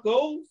State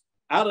Broncos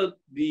out of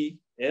the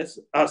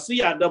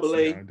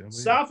CIAA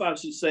South, I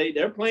should say.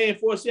 They're playing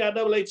for a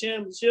CIAA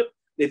championship.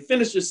 They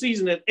finished the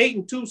season at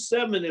 8-2,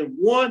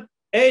 7-1,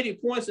 80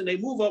 points, and they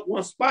move up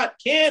one spot.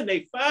 Can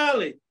they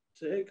finally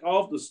take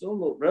off the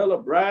Cinderella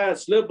bride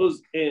slippers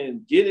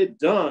and get it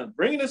done?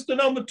 Bringing us to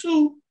number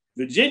 2,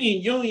 Virginia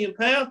Union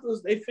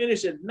Panthers. They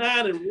finish at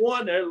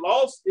 9-1. Their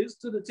loss is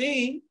to the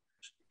team,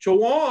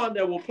 Chowan,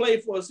 that will play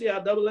for a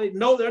CIAA.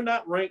 No, they're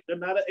not ranked. They're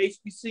not an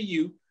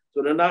HBCU,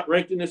 so they're not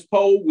ranked in this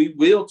poll. We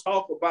will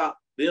talk about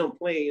them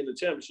playing in the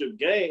championship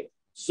game,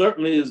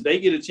 certainly as they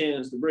get a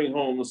chance to bring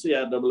home the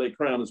CIAA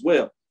crown as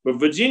well. But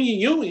Virginia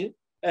Union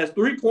has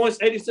 3 points,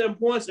 87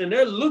 points, and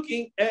they're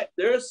looking at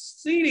their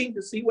seeding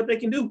to see what they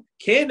can do.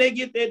 Can they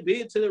get that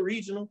bid to the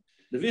regional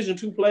Division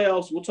II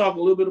playoffs? We'll talk a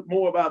little bit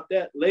more about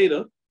that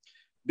later.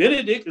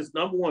 Benedict is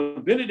number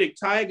 1. Benedict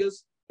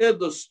Tigers is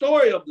the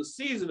story of the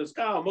season, as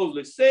Kyle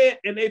Mosley said,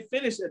 and they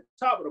finished at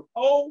the top of the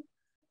poll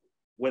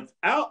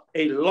without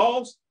a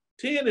loss,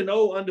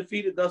 10-0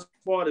 undefeated thus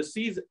far this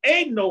season,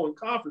 8-0 in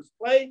conference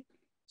play.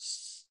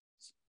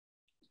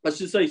 I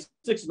should say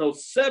 6-0,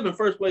 7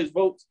 first place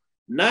votes,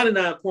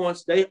 99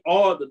 points. They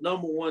are the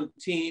number 1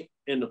 team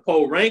in the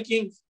poll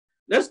rankings.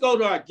 let's go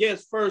to our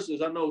guest first,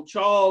 as I know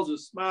Charles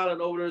is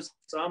smiling over this,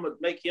 so I'm going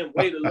to make him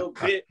wait a little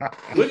bit.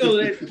 We're going to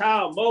let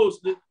Kyle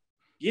Mosley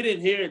get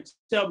in here and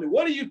tell me,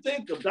 what do you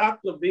think of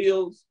Dr.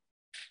 Bill's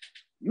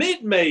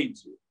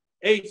mid-major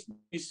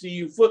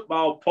HBCU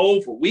football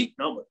poll for week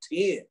number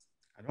 10?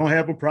 I don't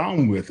have a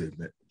problem with it,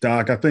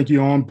 Doc. I think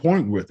you're on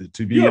point with it,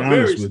 to be You're honest.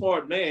 You're a very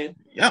smart man.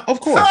 Yeah,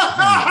 of course.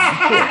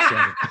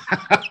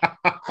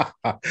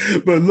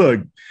 But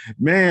look,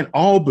 man,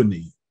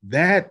 Albany,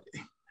 that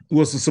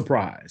was a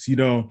surprise,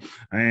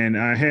 and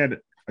I had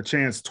a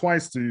chance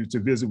twice to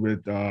visit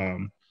with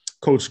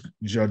Coach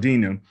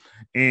Giardina,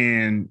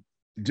 and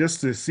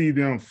just to see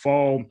them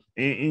fall,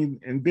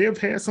 and they've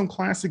had some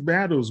classic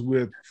battles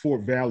with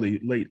Fort Valley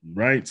Layton,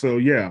 right? So,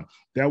 yeah,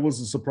 that was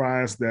a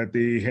surprise that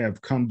they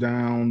have come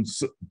down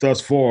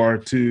thus far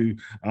to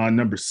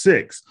number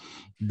 6.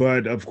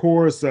 But, of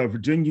course,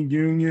 Virginia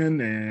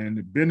Union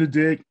and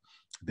Benedict,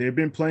 they've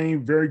been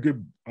playing very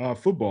good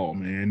football,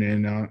 man,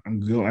 and I'm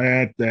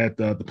glad that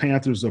the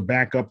Panthers are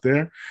back up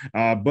there.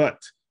 But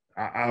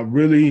I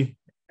really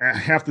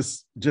have to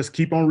just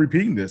keep on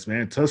repeating this,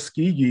 man.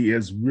 Tuskegee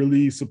has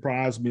really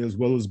surprised me, as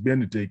well as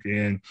Benedict,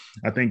 and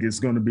I think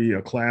it's going to be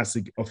a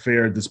classic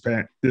affair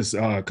this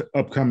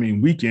upcoming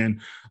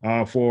weekend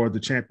for the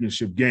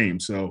championship game.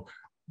 So,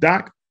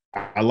 Doc,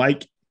 I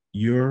like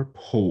your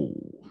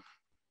poll.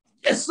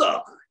 Yes, sir.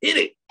 Hit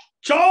it.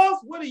 Charles,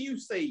 what do you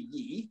say,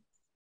 ye?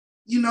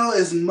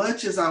 As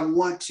much as I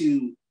want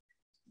to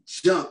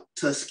jump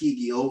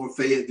Tuskegee over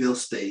Fayetteville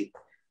State,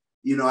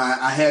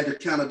 I had to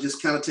kind of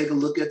take a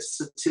look at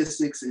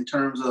statistics in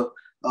terms of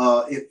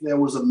if there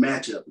was a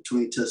matchup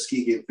between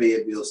Tuskegee and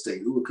Fayetteville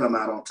State, who would come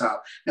out on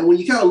top. And when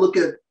you kind of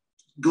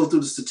go through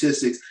the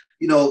statistics,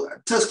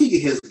 Tuskegee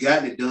has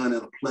gotten it done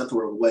in a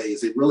plethora of ways.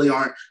 They really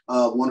aren't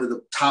one of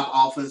the top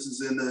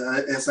offenses in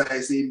the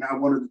SIAC, not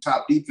one of the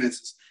top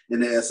defenses in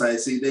the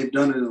SIAC. They've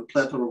done it in a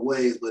plethora of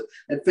ways, but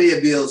at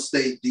Fayetteville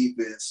State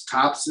defense,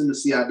 tops in the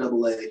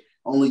CIAA,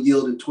 only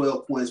yielding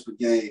 12 points per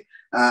game.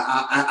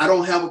 I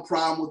don't have a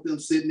problem with them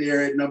sitting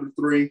there at number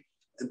 3,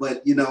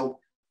 but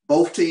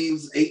both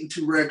teams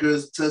 8-2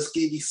 records.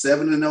 Tuskegee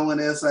 7-0 in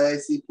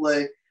SIAC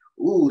play.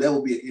 Ooh, that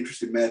would be an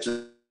interesting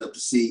matchup to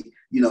see.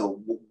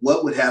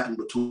 What would happen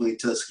between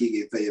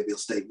Tuskegee and Fayetteville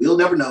State. We'll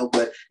never know,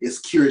 but it's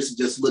curious to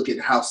just look at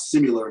how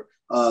similar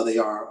they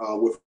are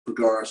with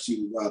regards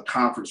to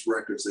conference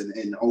records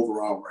and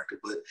overall record.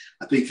 But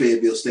I think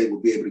Fayetteville State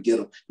will be able to get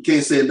them. You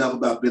can't say enough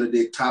about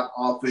Benedict, top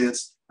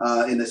offense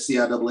in the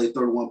CIAA,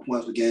 31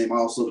 points per game,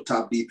 also the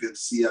top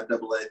defense,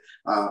 CIAA.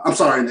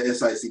 In the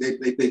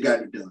SIC. They've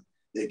gotten it done.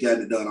 They've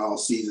gotten it done all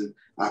season.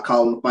 I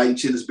call him Fighting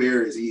Chinnis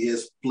Berries. He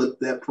has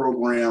flipped that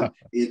program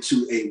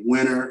into a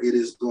winner. It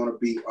is going to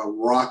be a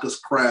raucous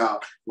crowd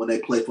when they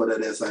play for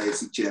that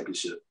SIAC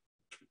championship.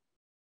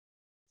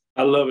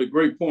 I love it.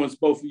 Great points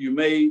both of you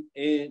made,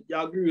 and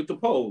y'all agree with the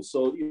poll.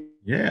 So,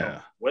 yeah.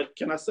 What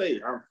can I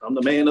say? I'm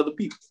the man of the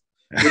people.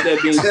 With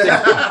that being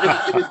said,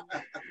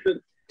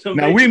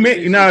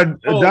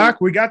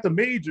 Doc, we got the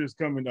majors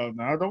coming up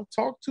now. Don't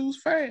talk too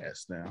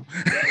fast now.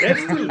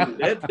 That's true.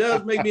 That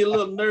does make me a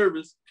little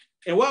nervous.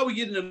 And while we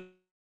get into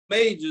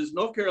majors,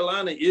 North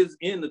Carolina is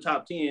in the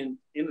top 10,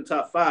 in the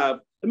top 5.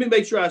 Let me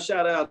make sure I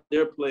shout out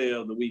their player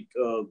of the week,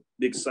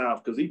 Big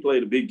South, because he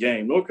played a big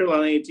game. North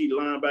Carolina A&T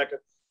linebacker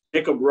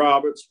Jacob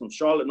Roberts from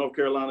Charlotte, North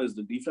Carolina, is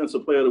the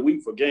defensive player of the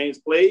week for games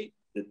played.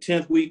 The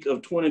 10th week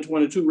of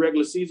 2022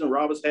 regular season,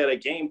 Roberts had a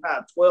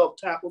game-high 12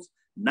 tackles,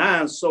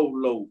 9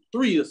 solo,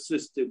 3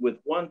 assisted with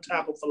 1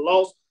 tackle for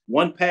loss,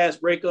 1 pass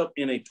breakup,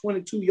 and a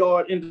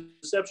 22-yard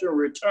interception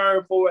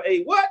return for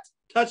a what?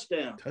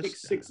 Touchdown. Pick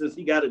 6 as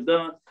he got it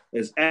done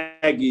as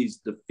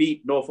Aggies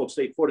defeat Norfolk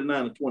State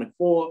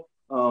 49-24.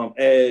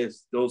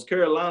 As those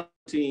Carolina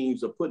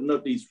teams are putting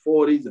up these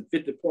 40s and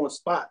 50-point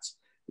spots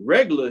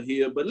regular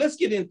here. But let's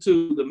get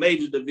into the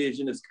major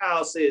division. As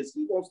Kyle says,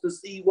 he wants to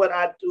see what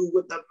I do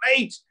with the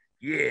major.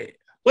 Yeah.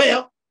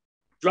 Well,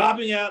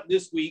 dropping out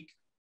this week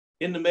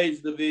in the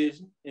major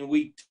division in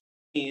week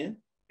 10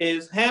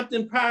 is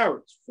Hampton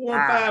Pirates,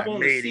 4-5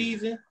 on the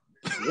season,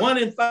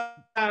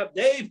 1-5.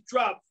 They've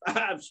dropped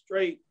 5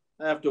 straight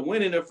after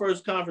winning their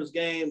first conference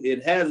game.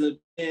 It hasn't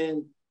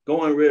been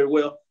going very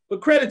well, but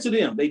credit to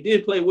them. They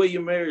did play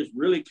William Mary's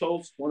really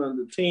close, one of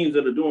the teams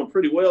that are doing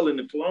pretty well in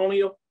the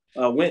Colonial.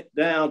 Went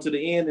down to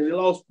the end, and they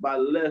lost by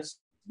less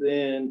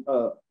than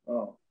a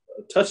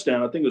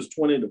touchdown. I think it was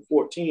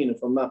 20-14,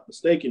 if I'm not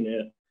mistaken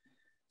there.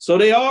 So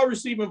they are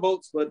receiving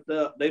votes, but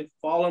they've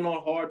fallen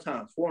on hard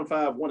times.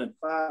 4-5,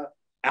 1-5,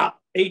 out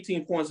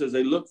 18 points as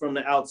they look from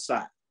the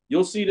outside.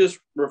 You'll see this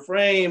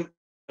refrain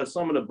of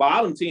some of the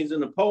bottom teams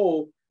in the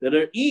poll that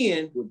are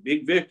in with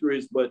big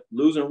victories but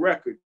losing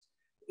records.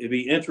 It'd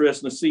be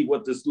interesting to see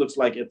what this looks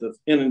like at the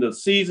end of the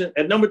season.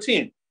 At number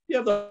 10, you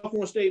have the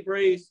Alcorn State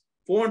Braves.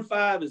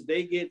 4-5 as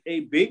they get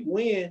a big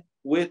win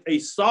with a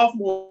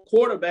sophomore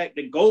quarterback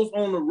that goes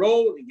on the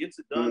road and gets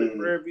it done in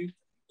Prairie View.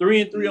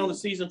 3-3 on the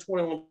season,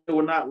 21 they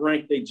were not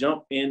ranked. They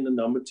jump in the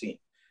number 10.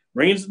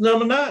 Brings to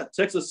number 9,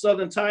 Texas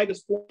Southern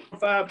Tigers,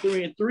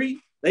 4-5, 3-3.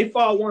 They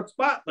fall 1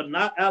 spot, but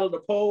not out of the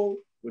poll.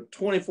 with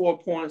 24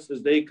 points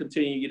as they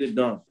continue to get it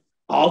done.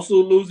 Also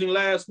losing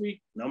last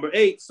week, number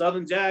 8,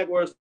 Southern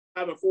Jaguars,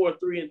 5-4,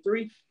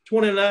 3-3,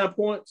 29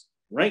 points.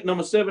 Ranked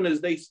number 7 as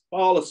they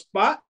fall a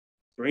spot.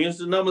 Brings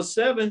to number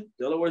 7,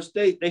 Delaware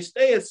State. They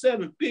stay at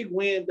 7, big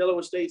win.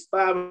 Delaware State's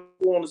 5-4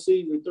 on the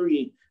season,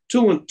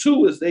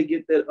 3-2 as they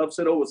get that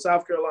upset over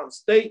South Carolina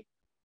State.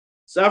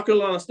 South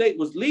Carolina State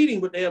was leading,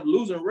 but they have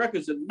losing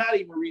records and not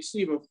even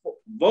receiving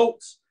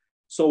votes.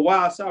 So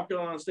while South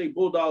Carolina State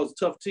Bulldogs,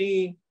 tough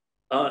team,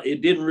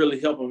 it didn't really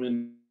help them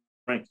in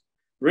ranking.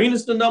 Bringing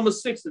us to number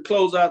 6 to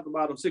close out the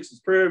bottom 6 is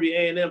Prairie View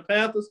A&M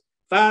Panthers,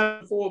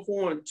 5-4,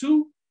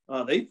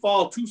 4-2. They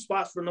fall 2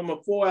 spots for number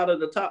 4 out of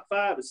the top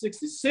 5 at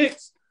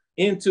 66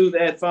 into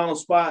that final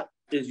spot.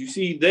 As you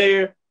see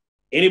there,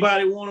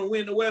 anybody want to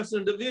win the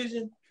Western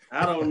Division?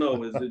 I don't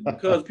know. Is it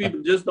because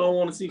people just don't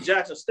want to see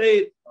Jackson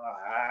State?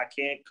 I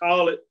can't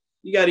call it.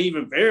 You got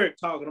even Varick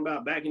talking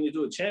about backing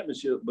into a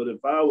championship. But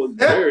if I was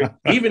Varick,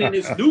 even in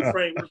this new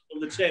framework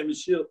of the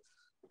championship,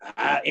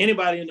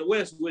 anybody in the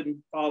West wouldn't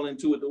fall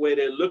into it the way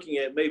they're looking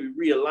at maybe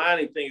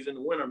realigning things in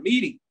the winter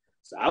meeting.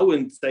 So I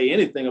wouldn't say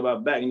anything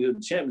about backing into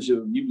the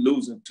championship. You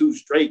losing 2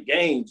 straight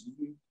games,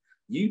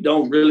 you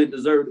don't really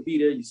deserve to be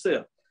there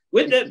yourself.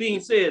 With that being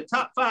said,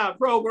 top 5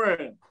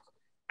 program.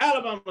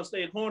 Alabama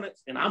State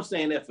Hornets, and I'm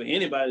saying that for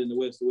anybody in the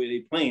West, the way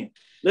they're playing.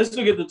 Let's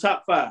look at the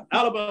top 5.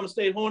 Alabama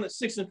State Hornets,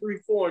 6-3,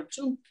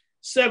 4-2,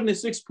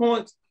 76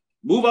 points.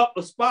 Move up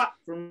a spot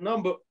from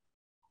number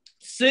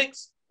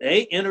 6.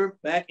 They enter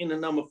back into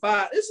number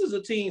 5. This is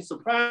a team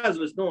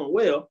surprisingly is doing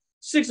well.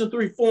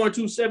 6-3,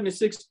 4-2,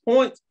 76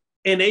 points,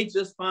 and they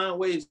just find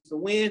ways to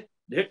win.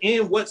 They're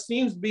in what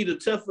seems to be the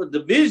tougher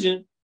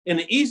division in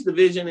the East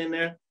Division, in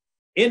there,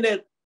 in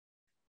that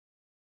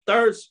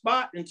 3rd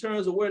spot in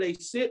terms of where they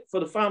sit for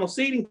the final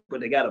seeding,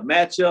 but they got a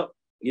matchup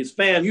against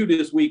FAMU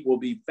this week. Will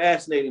be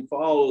fascinating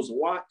for all those to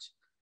watch.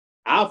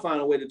 I'll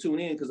find a way to tune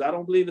in because I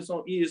don't believe it's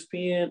on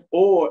ESPN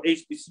or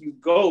HBCU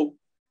Go.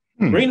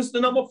 Bring us to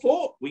number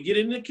 4. We get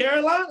into the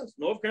Carolinas.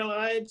 North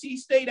Carolina A&T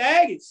State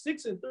Aggies,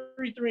 6-3,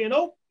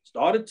 3-0.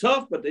 Started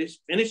tough, but they're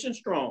finishing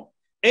strong.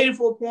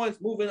 84 points,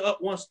 moving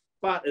up 1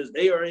 spot as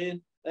they are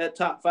in that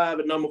top 5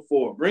 at number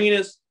 4. Bringing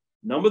us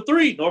number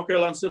 3, North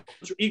Carolina Central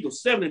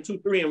Eagles,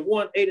 7-2,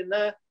 3-1,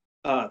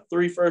 8-9.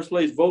 3 first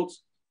place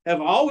votes.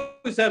 Have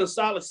always had a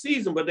solid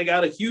season, but they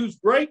got a huge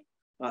break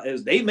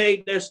as they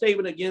made their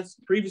statement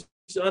against previously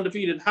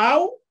undefeated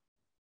Howell.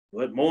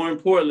 But more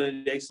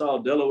importantly, they saw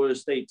Delaware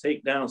State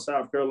take down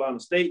South Carolina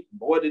State.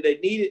 Boy, did they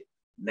need it.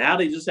 Now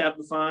they just have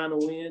to find a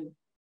win.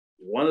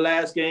 One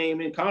last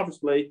game in conference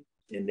play,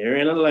 and they're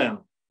in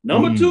Atlanta.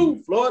 Number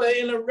 2, Florida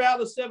A&M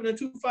Rattlers,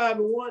 7-2,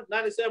 5-1,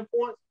 97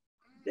 points.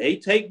 They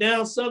take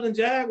down Southern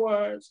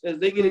Jaguars as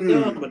they get it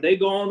done, but they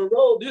go on the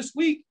road this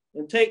week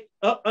and take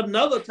up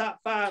another top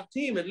 5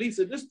 team, at least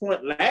at this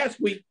point.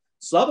 Last week,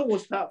 Southern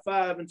was top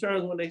 5 in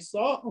terms of when they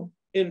saw them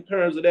in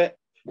terms of that.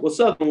 Well,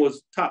 Southern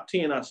was top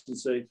 10, I should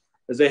say,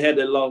 as they had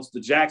that loss to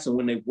Jackson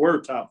when they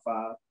were top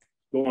 5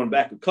 going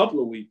back a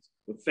couple of weeks.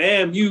 But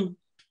FAMU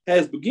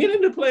has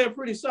beginning to play a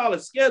pretty solid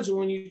schedule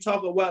when you talk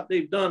about what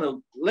they've done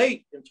of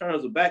late in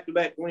terms of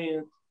back-to-back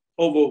wins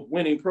over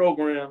winning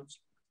programs.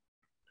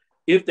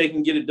 If they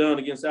can get it done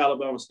against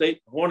Alabama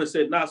State. Hornets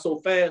said, not so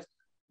fast.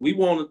 We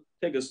want to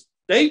take a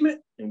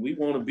statement, and we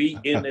want to be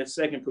in that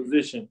 2nd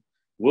position.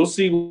 We'll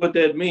see what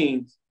that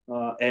means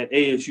at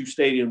ASU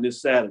Stadium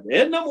this Saturday.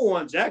 At number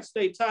 1, Jackson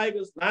State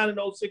Tigers, 9-0,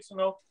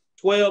 6-0,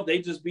 12. They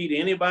just beat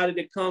anybody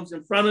that comes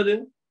in front of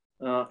them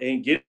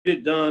and get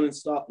it done in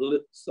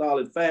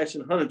solid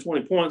fashion,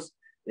 120 points.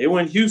 They were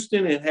in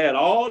Houston and had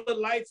all the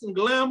lights and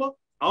glamour.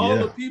 All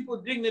the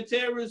people,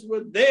 dignitaries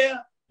were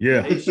there.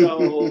 Yeah. They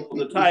show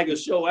the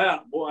Tigers show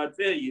out, boy, I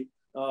tell you,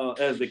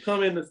 as they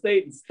come in the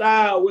state in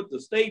style with the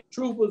state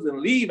troopers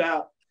and leave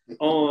out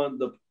on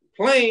the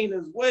plane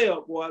as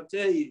well, boy, I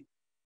tell you,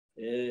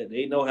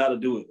 they know how to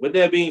do it. With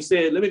that being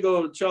said, let me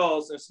go to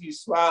Charles since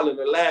he's smiling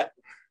and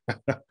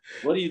laughing.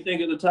 What do you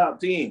think of the top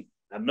 10?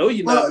 I know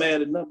you're not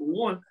mad at number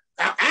 1.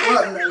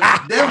 Definitely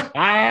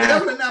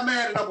not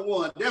mad at number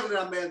 1. Definitely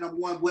not mad at number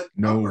 1. But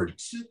number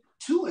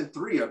 2 and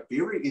 3 are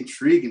very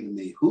intriguing to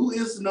me. Who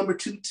is the number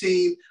 2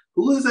 team?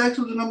 Who is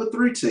actually the number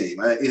 3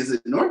 team? Is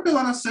it North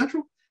Carolina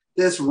Central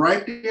that's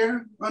right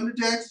there under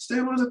Jackson State,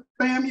 or is it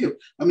FAMU?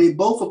 I mean,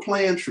 both are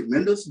playing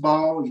tremendous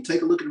ball. You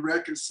take a look at the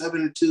record,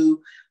 7-2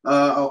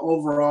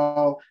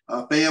 overall.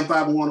 FAM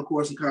 5-1, of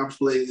course, in conference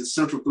play. Is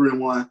Central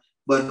 3-1.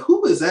 But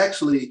who is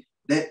actually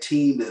that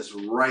team that's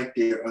right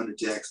there under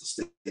Jackson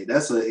State?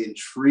 That's an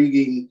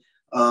intriguing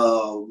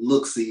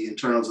look-see in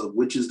terms of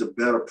which is the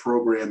better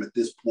program at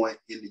this point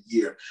in the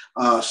year.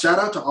 Shout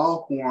out to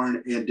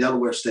Alcorn and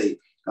Delaware State.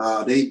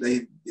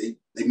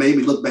 They made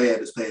me look bad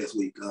this past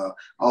week.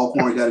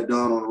 Alcorn got it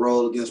done on the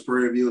road against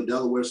Prairie View, and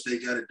Delaware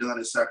State got it done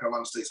at South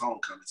Carolina State's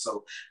homecoming.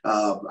 So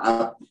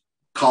I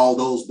called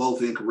those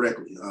both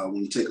incorrectly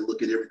when you take a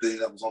look at everything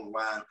that was on the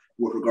line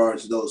with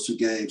regards to those 2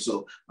 games.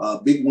 So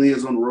big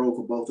wins on the road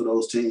for both of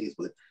those teams.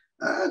 But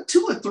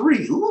 2 and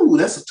 3, ooh,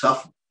 that's a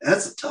tough one.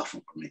 That's a tough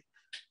one for me.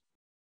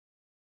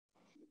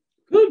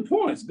 Good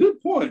points.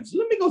 Good points.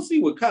 Let me go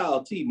see what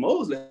Kyle T.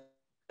 Mosley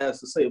has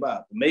to say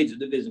about the major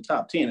division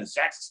top 10. As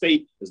Jackson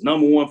State is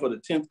number 1 for the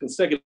 10th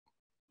consecutive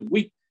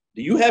week.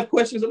 Do you have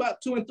questions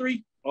about 2 and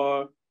 3,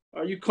 or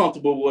are you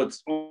comfortable with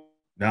what's on?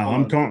 Now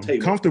I'm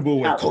comfortable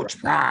with Coach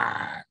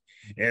Pride,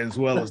 as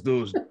well as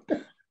those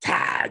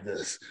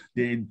Tigers.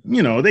 They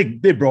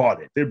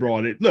brought it. They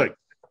brought it. Look,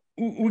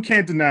 we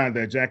can't deny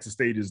that Jackson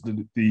State is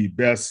the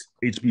best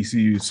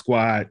HBCU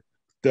squad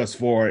thus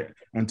far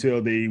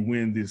until they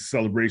win the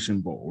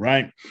Celebration Bowl,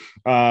 right?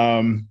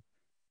 I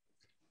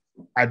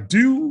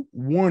do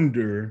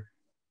wonder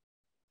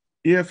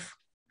if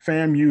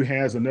FAMU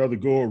has another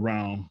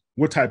go-around,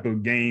 what type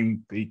of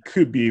game they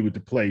could be able to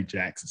play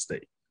Jackson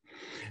State.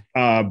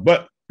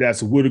 But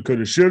that's a woulda,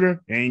 coulda, shoulda.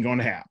 Ain't going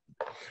to happen.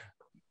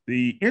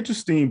 The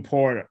interesting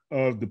part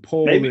of the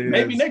poll is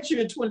maybe next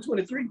year in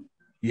 2023.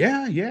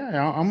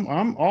 Yeah.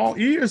 I'm all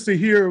ears to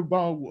hear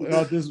about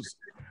this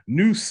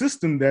new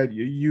system that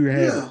you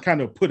have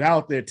kind of put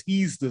out there,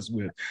 teased us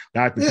with,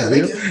 Dr.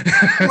 Cavil.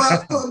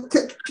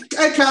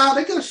 Hey, Kyle,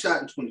 they got a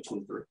shot in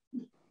 2023.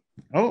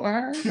 Oh, all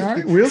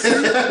right. We'll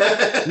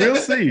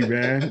see,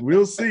 man.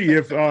 We'll see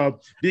if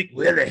Big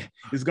Willie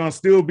is going to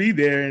still be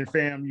there in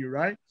FAMU,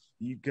 right?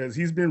 Because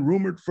he's been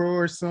rumored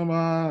for some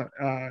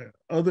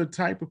other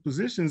type of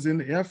positions in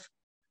the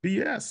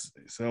FBS.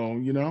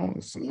 So,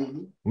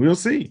 we'll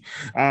see.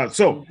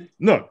 So,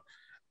 look,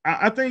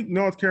 I think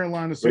North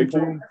Carolina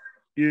Central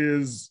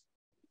is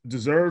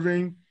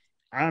deserving.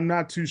 I'm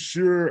not too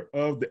sure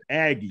of the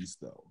Aggies,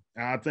 though.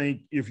 I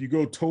think if you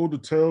go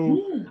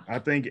toe-to-toe, I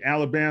think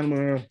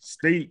Alabama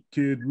State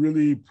could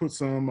really put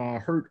some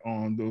hurt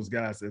on those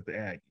guys at the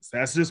Aggies.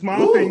 That's just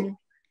my opinion.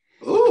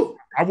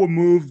 I would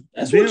move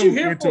That's what you're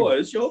here for.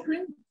 It's your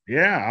opinion.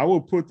 Yeah, I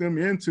will put them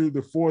into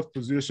the 4th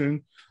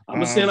position. I'm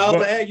going to send all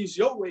the Aggies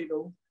your way,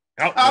 though.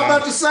 I'm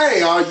about to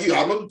say, I'm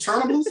going to turn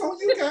them loose on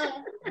you guys.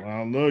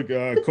 Well, look,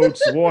 Coach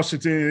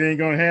Washington ain't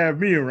going to have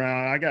me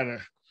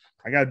around.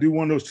 I gotta do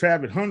one of those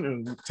Travis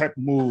Hunter type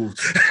of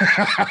moves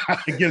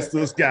against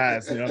those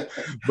guys,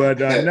 But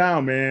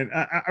now, man,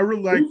 I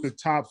really like the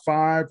top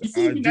 5. You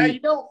see me now, you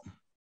don't.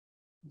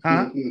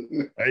 Huh?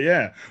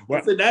 Yeah.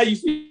 Well, so now you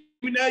see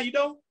me now, you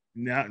don't.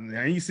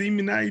 Now you see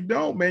me now, you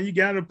don't, man. You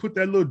got to put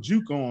that little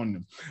juke on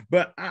them.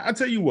 But I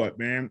tell you what,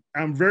 man,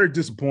 I'm very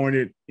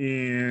disappointed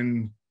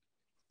in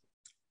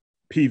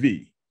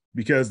PV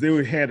because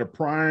they had a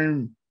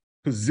prime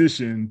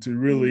position to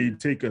really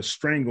take a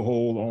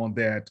stranglehold on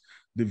that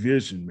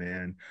division,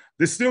 man.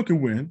 They still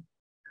can win.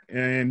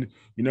 And,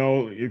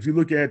 if you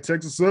look at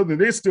Texas Southern,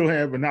 they still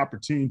have an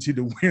opportunity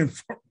to win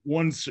for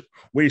one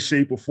way,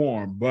 shape, or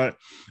form. But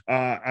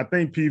I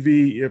think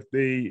PV, if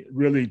they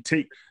really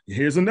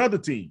here's another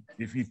team.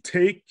 If you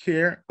take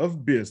care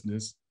of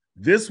business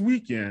this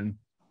weekend,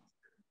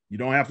 you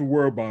don't have to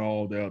worry about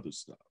all the other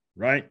stuff,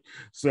 right?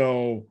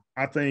 So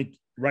I think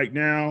right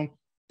now,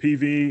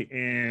 PV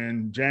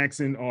and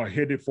Jackson are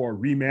headed for a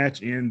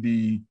rematch in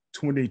the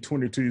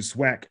 2022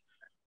 SWAC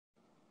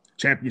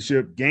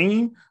championship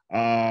game.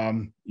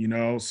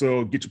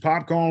 So get your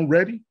popcorn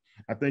ready.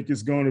 I think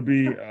it's going to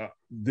be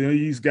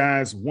these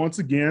guys once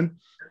again.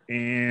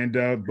 And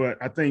but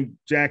I think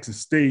Jackson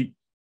State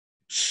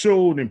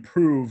showed and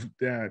proved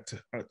that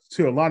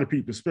to a lot of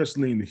people,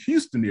 especially in the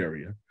Houston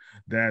area,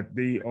 that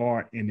they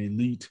are an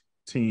elite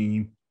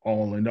team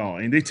all in all.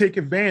 And they take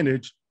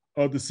advantage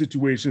of the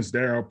situations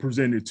that are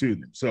presented to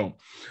them. So,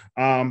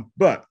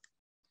 but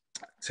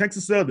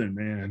Texas Southern,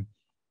 man,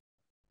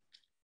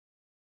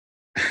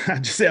 I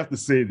just have to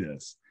say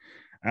this.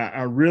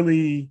 I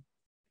really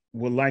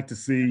would like to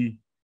see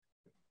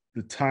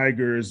the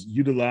Tigers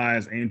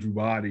utilize Andrew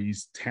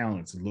Body's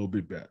talents a little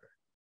bit better.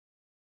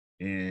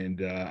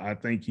 And I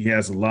think he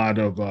has a lot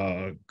of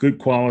good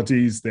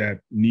qualities that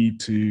need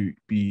to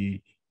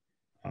be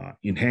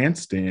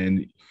enhanced.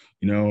 And,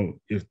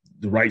 if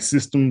the right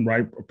system,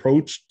 right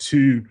approach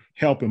to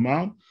help him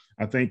out,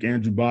 I think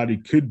Andrew Body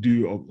could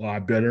do a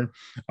lot better.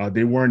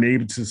 They weren't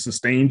able to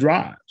sustain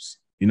drives.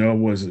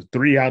 Was it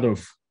 3 out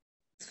of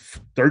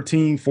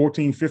 13,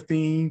 14,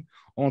 15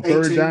 on 18.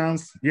 Third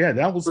downs? Yeah,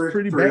 that was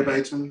pretty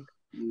bad.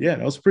 Yeah,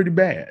 that was pretty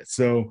bad.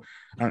 So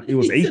it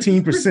was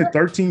 18%,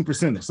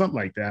 13% or something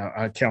like that,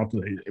 I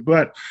calculated.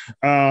 But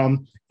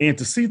and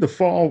to see the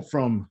fall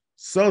from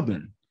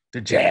Southern to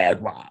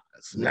Jaguars,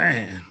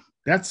 man,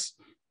 that's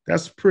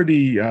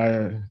pretty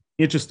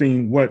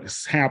interesting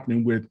what's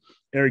happening with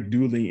Eric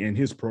Dooley and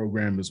his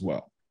program as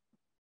well.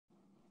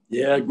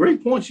 Yeah,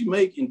 great points you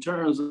make in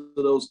terms of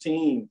those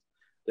teams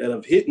that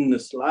have hit the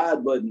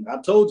slide button. I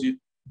told you,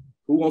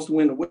 who wants to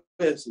win the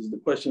West is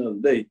the question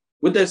of the day.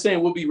 With that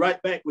saying, we'll be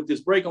right back with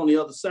this break. On the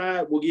other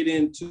side, we'll get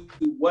into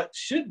what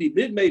should be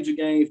mid-major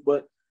games,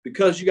 but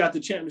because you got the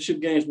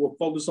championship games, we'll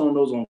focus on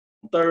those on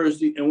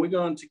Thursday, and we're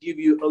going to give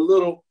you a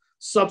little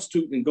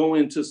substitute and go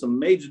into some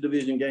major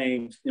division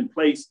games in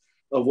place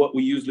of what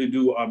we usually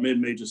do our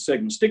mid-major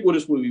segment. Stick with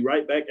us. We'll be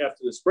right back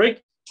after this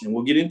break, and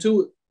we'll get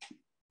into it.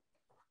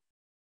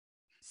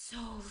 So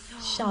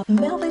Shop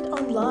Velvet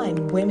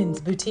Online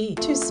Women's Boutique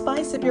to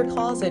spice up your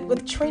closet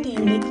with trendy,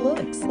 unique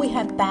looks. We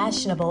have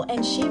fashionable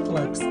and chic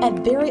looks at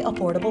very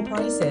affordable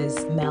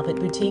prices. Velvet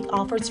Boutique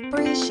offers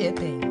free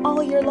shipping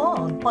all year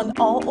long on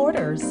all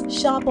orders.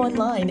 Shop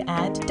online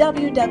at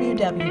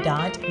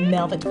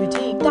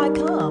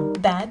www.melvetboutique.com.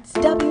 That's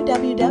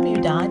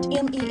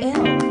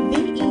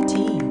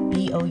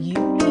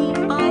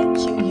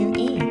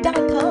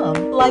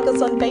www.melvetboutique.com. Like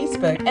us on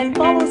Facebook and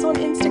follow us on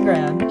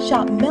Instagram.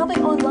 Shop Velvet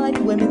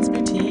Online Women's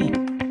Boutique.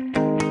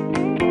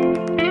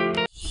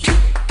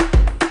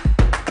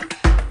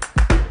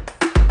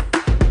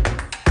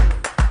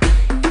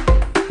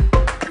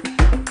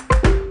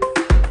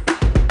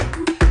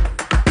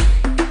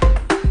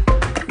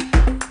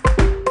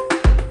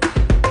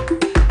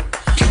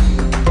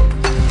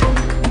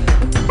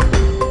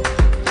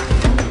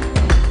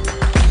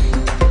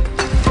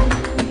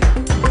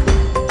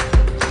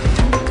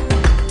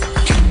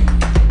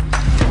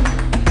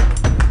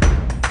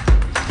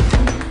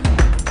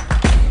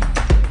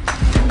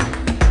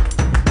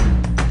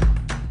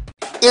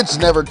 It's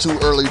never too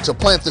early to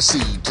plant the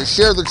seed, to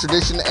share the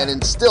tradition, and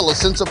instill a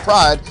sense of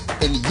pride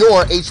in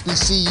your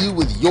HBCU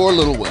with your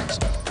little ones.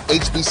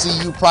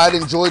 HBCU Pride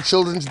and Joy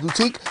Children's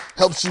Boutique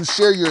helps you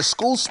share your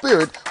school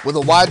spirit with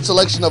a wide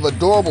selection of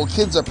adorable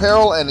kids'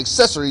 apparel and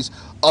accessories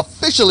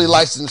officially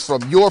licensed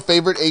from your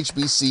favorite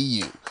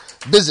HBCU.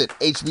 Visit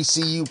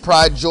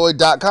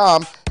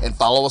hbcupridejoy.com and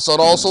follow us on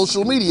all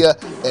social media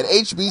at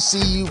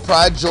HBCU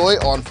Pride Joy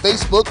on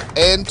Facebook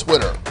and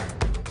Twitter.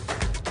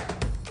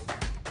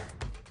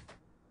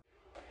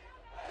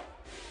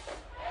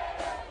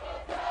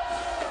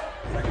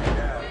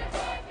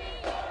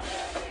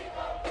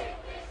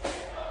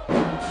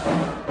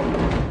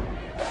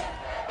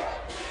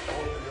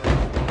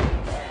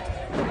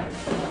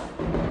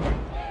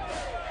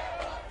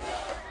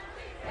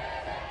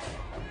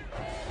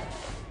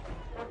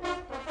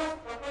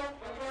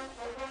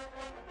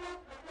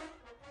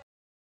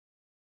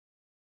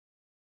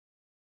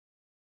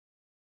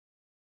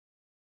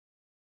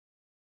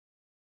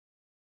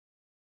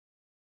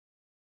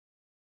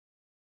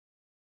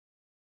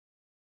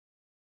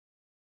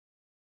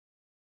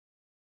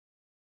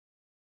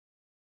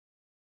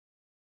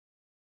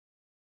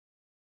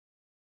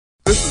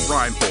 This is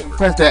Ryan Fulmer.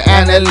 Press the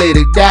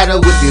analytic data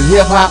with your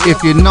hip hop.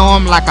 If you know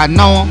them like I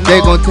know them, they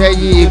gon' tell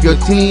you if your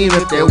team,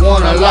 if they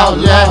want a lot,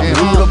 and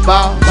who the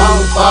ball.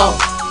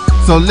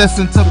 So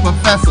listen to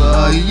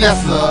Professor,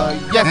 yes sir,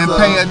 and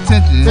pay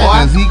attention,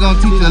 cause he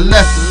gon' teach a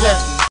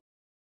lesson.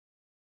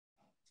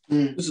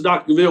 This is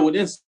Dr. Cavil with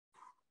Inside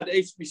the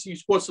HBCU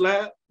Sports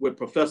Lab with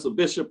Professor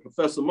Bishop,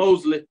 Professor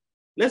Mosley.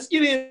 Let's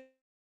get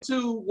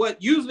into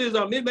what usually is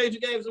our mid-major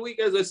games of the week.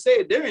 As I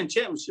said, they're in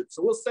championships,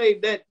 so we'll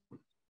save that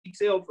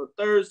detail for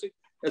Thursday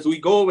as we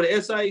go over the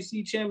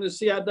SIAC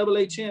championship,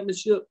 CIAA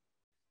championship.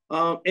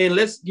 And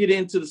let's get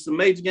into some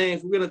major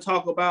games. We're going to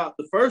talk about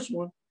the first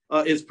one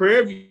is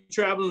Prairie View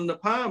traveling to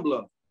Pine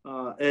Bluff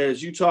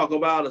as you talk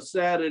about a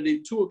Saturday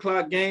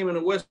 2:00 game in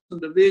the Western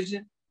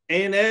Division.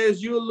 And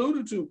as you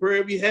alluded to,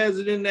 Prairie View has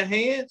it in their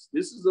hands.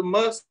 This is a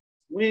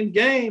must-win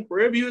game.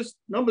 Prairie View is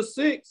number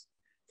 6,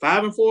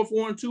 5-4,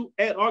 4-2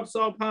 at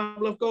Arkansas Pine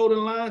Bluff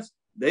Golden Lions.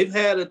 They've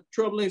had a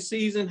troubling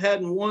season,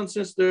 hadn't won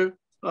since their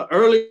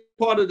early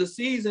part of the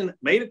season,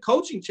 made a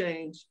coaching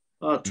change,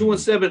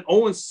 2-7,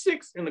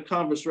 0-6 in the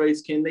conference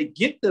race. Can they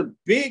get the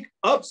big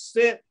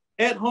upset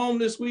at home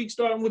this week,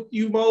 starting with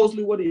you,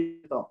 Mosley? What are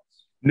your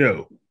thoughts?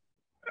 No.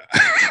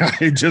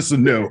 Just a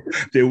no.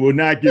 They will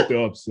not get the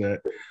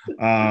upset.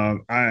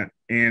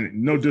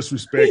 And no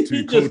disrespect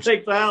to Coach. Just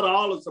takes out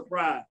all the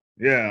surprise.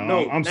 Yeah,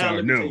 no, I'm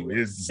sorry. No,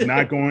 it's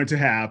not going to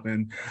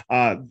happen.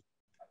 I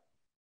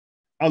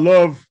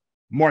love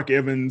Mark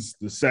Evans,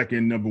 the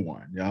second, number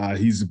 1.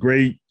 He's a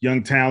great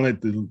young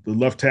talent, the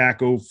left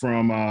tackle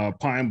from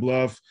Pine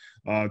Bluff,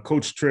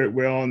 Coach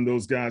Treadwell and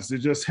those guys. They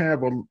just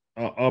have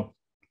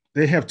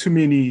they have too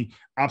many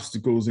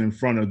obstacles in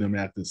front of them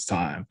at this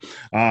time.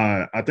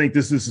 I think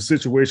this is a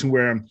situation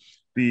where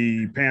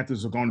the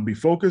Panthers are going to be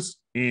focused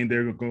and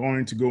they're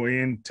going to go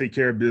in, take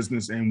care of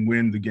business and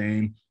win the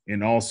game,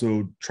 and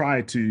also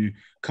try to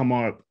come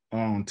up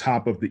on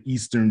top of the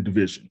Eastern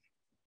Division.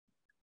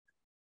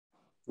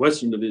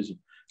 Western Division.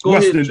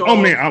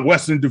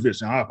 Western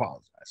Division. I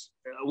apologize.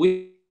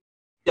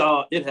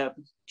 It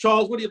happens.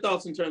 Charles, what are your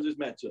thoughts in terms of this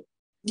matchup?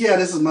 Yeah,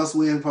 this is must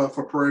win for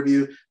Prairie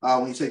View.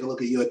 When you take a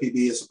look at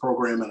UAPB, it's a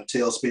program in a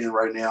tailspin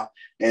right now.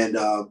 And,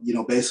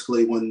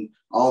 basically when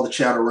all the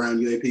chatter around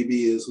UAPB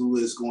is who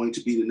is going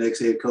to be the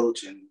next head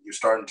coach, and you're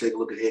starting to take a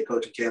look at head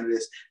coaching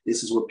candidates,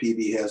 this is where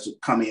PB has to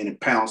come in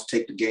and pounce,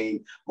 take the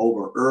game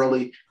over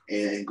early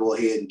and go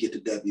ahead and get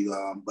the W.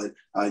 But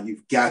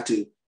you've got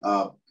to,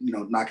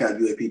 knock out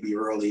UAPB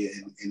early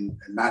and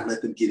not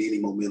let them get any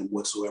momentum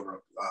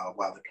whatsoever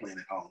while they're playing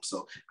at home.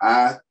 So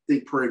I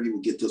think Prairie View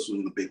will get this one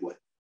in a big way.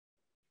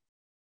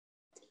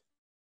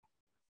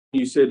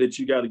 You said that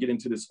you got to get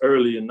into this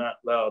early and not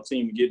allow a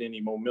team to get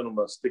any momentum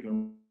by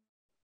sticking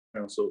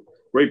around. So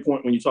great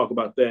point when you talk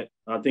about that.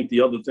 I think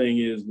the other thing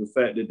is the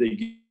fact that they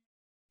get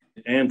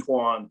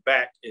Antoine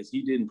back, as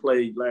he didn't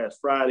play last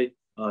Friday.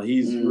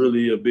 He's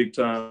really a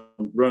big-time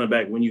running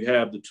back. When you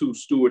have the two,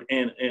 Stewart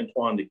and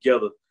Antoine,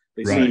 together,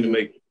 they seem to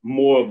make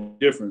more of a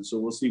difference. So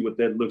we'll see what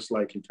that looks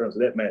like in terms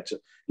of that matchup.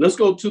 Let's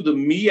go to the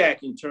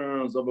MEAC in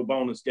terms of a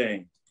bonus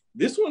game.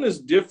 This one is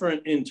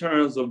different in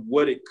terms of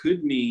what it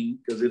could mean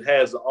because it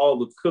has all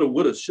the coulda,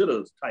 woulda,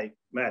 shoulda type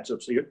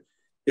matchups here.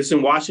 It's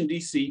in Washington,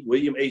 D.C.,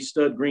 William H.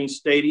 Stud Green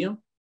Stadium.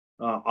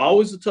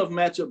 Always a tough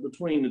matchup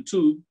between the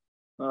two.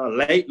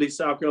 Lately,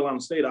 South Carolina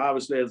State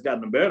obviously has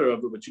gotten the better of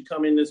it, but you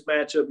come in this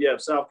matchup, you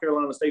have South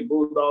Carolina State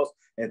Bulldogs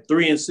at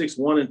 3-6,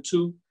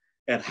 1-2,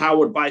 at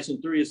Howard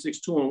Bison 3-6,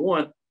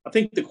 2-1. I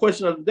think the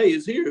question of the day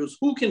is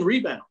who can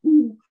rebound?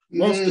 Who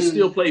wants to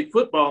still play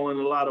football in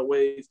a lot of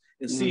ways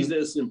and sees that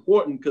it's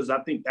important, because I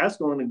think that's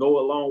going to go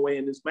a long way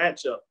in this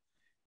matchup.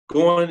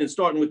 Going and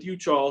starting with you,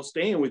 Charles,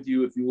 staying with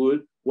you if you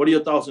would. What are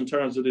your thoughts in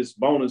terms of this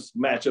bonus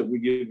matchup we're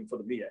giving for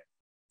the MEAC?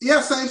 Yeah,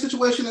 same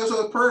situation as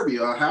with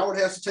Purview. Howard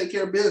has to take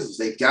care of business.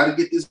 They've got to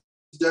get this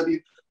W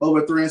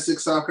over 3-6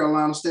 South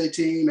Carolina State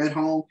team at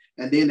home,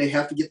 and then they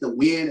have to get the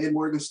win at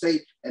Morgan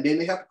State, and then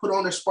they have to put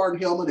on their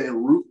Spartan helmet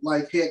and root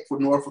like heck for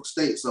Norfolk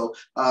State. So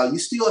you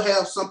still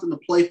have something to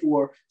play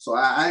for. So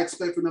I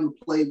expect for them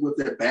to play with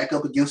their back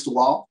up against the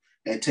wall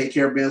and take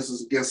care of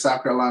business against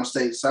South Carolina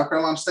State. South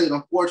Carolina State,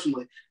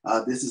 unfortunately,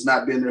 this has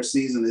not been their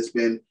season. It's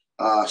been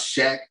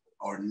Shaq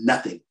or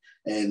nothing.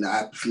 And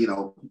that's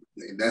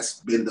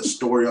been the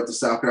story of the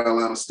South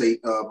Carolina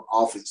State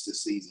offense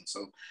this season.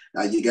 So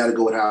you got to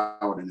go with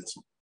Howard in this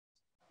one.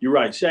 You're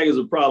right. Shaq is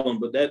a problem,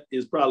 but that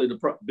is probably the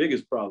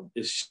biggest problem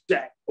is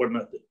Shaq or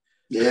nothing.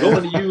 Yeah.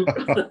 Going to you,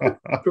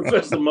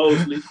 Professor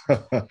Mosley.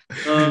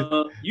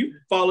 You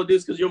followed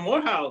this because your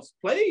Morehouse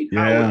played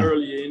Howard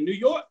earlier in New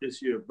York this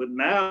year, but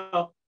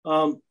now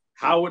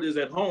Howard is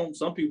at home.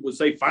 Some people would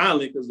say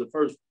finally, because the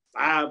first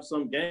 6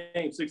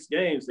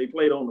 games they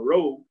played on the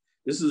road.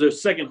 This is their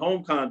second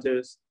home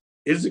contest.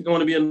 Is it going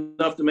to be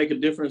enough to make a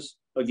difference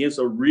against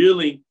a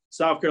really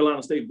South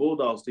Carolina State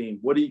Bulldogs team?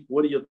 What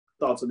are your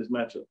thoughts on this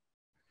matchup?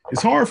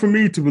 It's hard for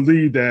me to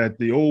believe that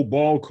the old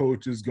ball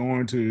coach is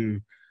going to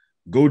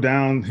go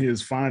down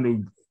his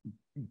final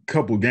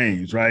couple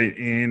games, right?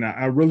 And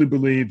I really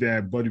believe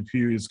that Buddy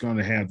Pugh is going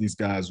to have these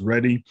guys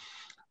ready.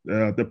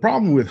 The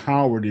problem with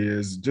Howard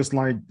is, just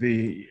like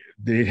they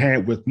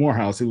had with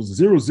Morehouse, it was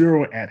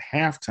 0-0 at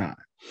halftime.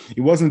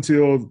 It wasn't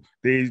until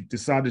they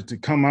decided to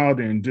come out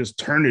and just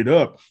turn it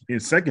up in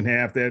the second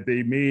half that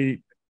they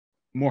made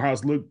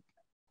Morehouse look,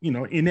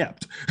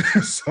 inept.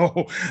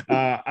 So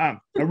I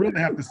really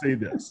have to say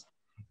this.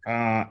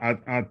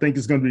 I think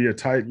it's going to be a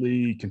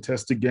tightly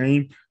contested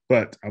game,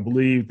 but I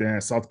believe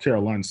that South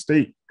Carolina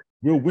State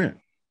will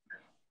win.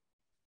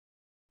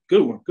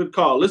 Good one. Good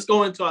call. Let's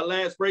go into our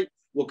last break.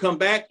 We'll come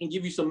back and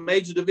give you some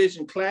major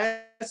division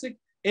classic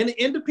and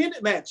the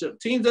independent matchup.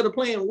 Teams that are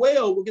playing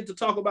well, we'll get to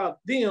talk about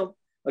them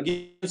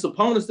against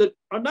opponents that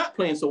are not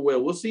playing so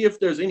well. We'll see if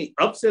there's any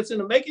upsets in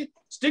the making.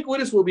 Stick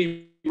with us. We'll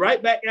be right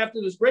back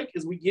after this break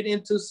as we get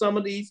into some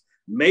of these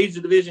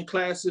major division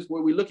classes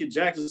where we look at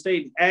Jackson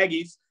State and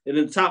Aggies and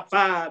then top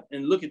 5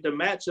 and look at the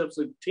matchups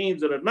of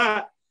teams that are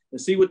not and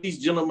see what these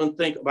gentlemen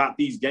think about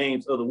these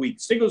games of the week.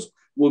 Stickers,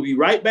 we'll be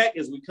right back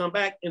as we come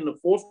back in the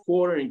fourth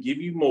quarter and give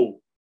you more.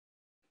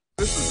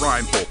 This is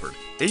Ryan Fulford.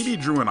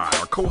 AD Drew and I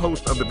are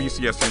co-hosts of the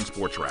BCSN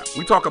Sports Wrap.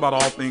 We talk about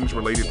all things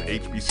related to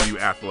HBCU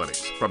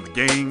athletics. From the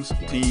games,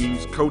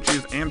 teams,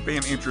 coaches, and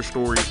fan interest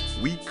stories,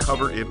 we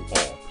cover it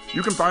all.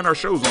 You can find our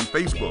shows on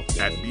Facebook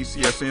at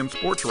BCSN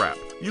Sports Wrap,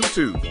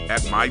 YouTube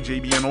at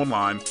MyJBN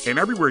Online, and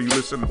everywhere you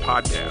listen to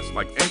podcasts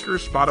like Anchor,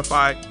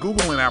 Spotify,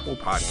 Google, and Apple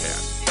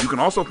Podcasts. You can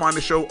also find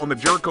the show on the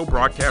Jericho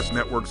Broadcast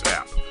Network's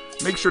app.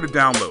 Make sure to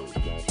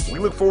download. We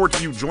look forward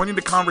to you joining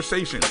the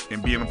conversation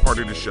and being a part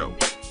of the show.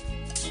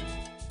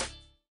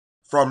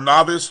 From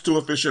novice to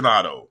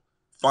aficionado,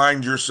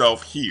 find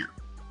yourself here.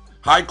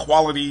 High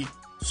quality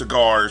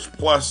cigars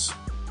plus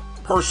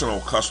personal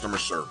customer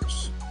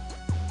service.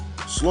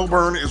 Slow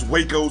Burn is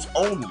Waco's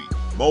only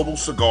mobile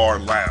cigar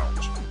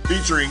lounge,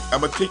 featuring a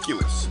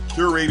meticulous,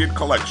 curated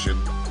collection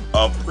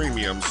of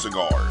premium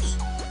cigars.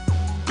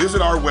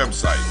 Visit our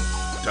website,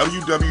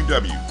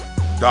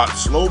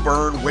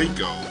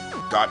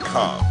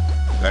 www.slowburnwaco.com.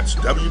 That's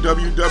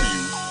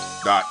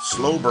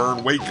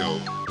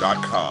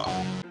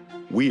www.slowburnwaco.com.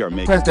 We are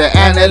making Press the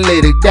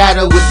analytic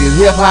data with your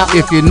hip hop.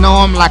 If you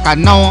know them like I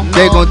know them,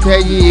 they gon'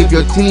 tell you if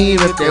your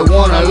team, if they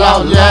wanna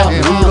lose,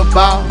 and who the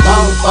ball.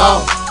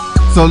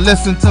 So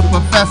listen to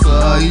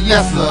Professor,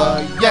 yes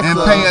sir, and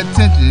pay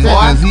attention,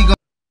 cause he gon'.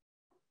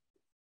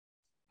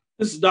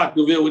 This is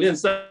Dr. Cavil with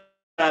Inside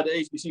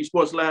the HBCU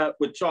Sports Lab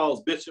with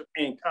Charles Bishop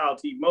and Kyle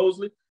T.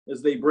 Mosley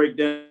as they break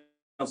down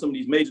some of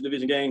these major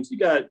division games. You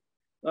got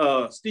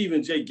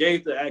Stephen J.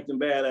 Gaither acting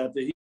bad after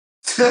he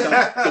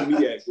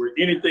where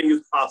anything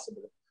is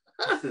possible.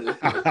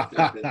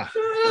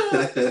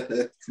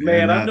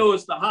 Man, I know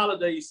it's the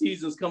holiday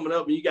season's coming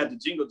up and you got the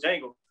Jingle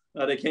Jangle.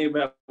 They came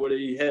out where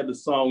they had the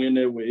song in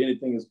there where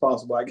anything is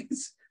possible. I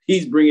guess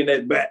he's bringing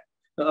that back.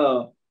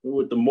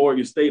 with the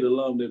Morgan State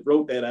alum that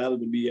wrote that out of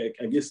the MEAC.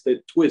 I guess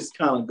that twist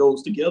kind of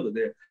goes together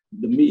there.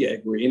 The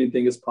MEAC, where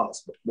anything is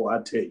possible. Boy,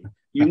 I tell you,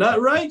 you're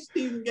not right,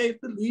 Stephen Gates.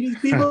 Leave these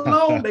people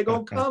alone. They're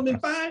going to come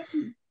and find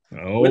you.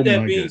 Oh, with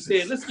that being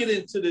said, let's get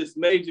into this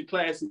major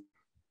classic.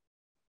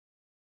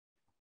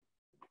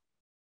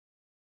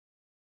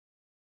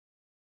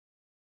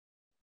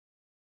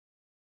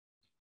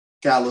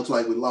 Cal, looks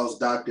like we lost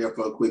Doc there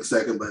for a quick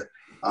second, but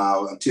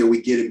until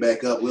we get him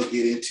back up, we'll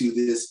get into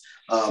this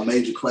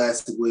major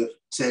classic with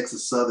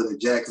Texas Southern and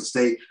Jackson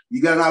State.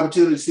 You got an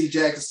opportunity to see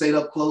Jackson State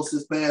up close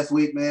this past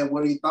week, man.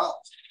 What are your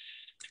thoughts?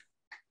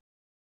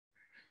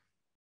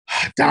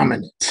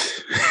 Dominant.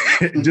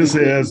 Just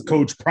as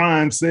Coach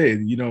Prime said,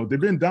 they've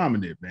been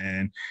dominant,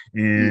 man.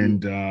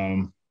 And,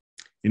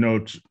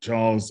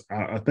 Charles,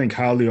 I think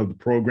highly of the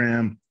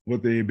program,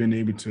 what they've been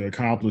able to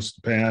accomplish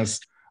the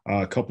past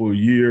couple of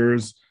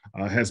years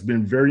has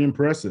been very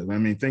impressive. I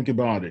mean, think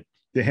about it.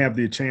 They have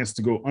the chance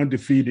to go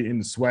undefeated in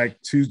the SWAC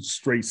 2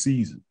 straight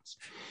seasons.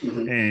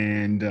 Mm-hmm.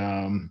 And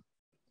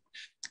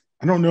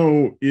I don't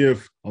know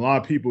if a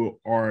lot of people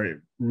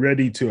are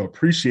ready to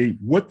appreciate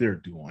what they're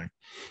doing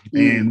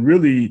and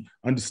really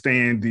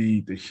understand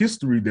the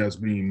history that's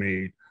being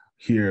made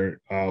here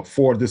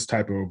for this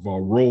type of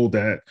role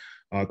that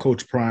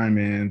Coach Prime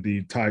and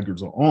the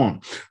Tigers are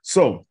on.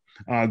 So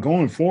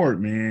going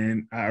forward,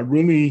 man,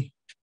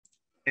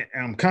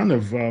 I'm kind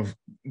of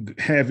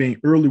having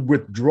early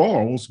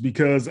withdrawals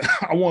because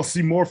I want to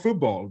see more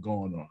football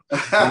going on.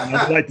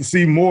 I'd like to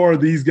see more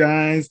of these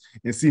guys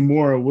and see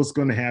more of what's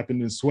going to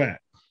happen in SWAC.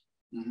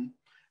 Mm-hmm.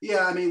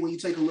 Yeah, I mean, when you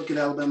take a look at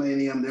Alabama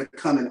A&M, they're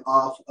coming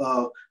off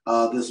of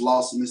this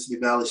loss to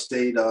Mississippi Valley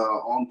State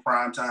on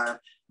prime time.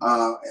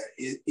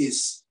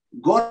 It's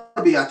going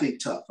to be, I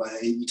think, tough.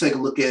 And you take a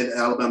look at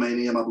Alabama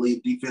A&M, I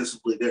believe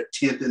defensively they're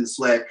 10th in the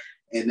SWAC,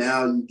 and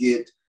now you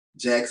get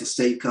Jackson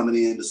State coming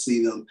in to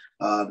see them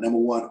number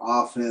one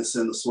offense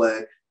in the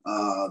SWAC,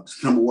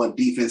 number one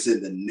defense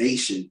in the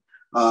nation.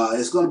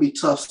 It's going to be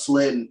tough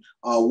sledding.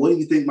 What do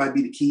you think might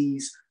be the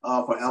keys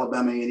for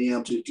Alabama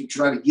A&M to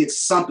try to get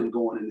something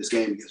going in this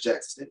game against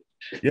Jackson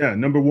State? Yeah,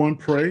 number one,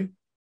 pray.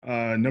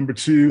 Number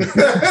two,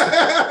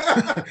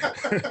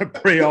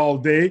 pray all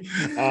day.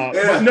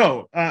 But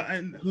no,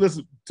 and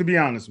listen, to be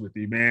honest with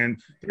you, man,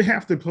 they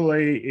have to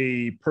play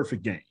a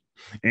perfect game.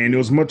 And it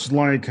was much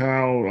like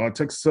how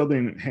Texas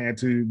Southern had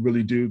to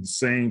really do the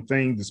same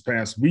thing this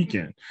past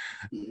weekend.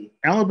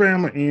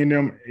 Alabama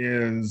A&M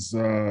is,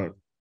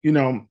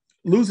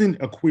 losing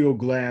Aqeel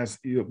Glass,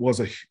 it was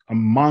a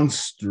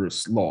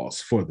monstrous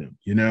loss for them,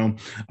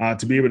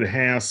 to be able to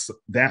have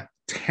that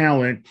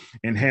talent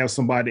and have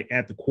somebody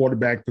at the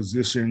quarterback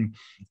position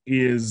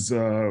is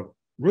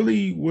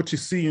really what you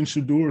see in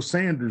Shedeur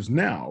Sanders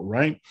now,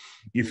 right?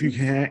 If you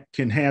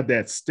can have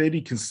that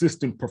steady,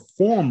 consistent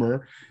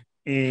performer,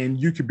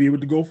 and you could be able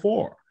to go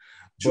far.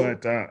 Sure.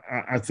 But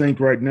I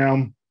think right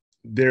now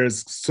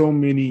there's so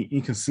many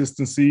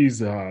inconsistencies.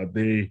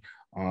 The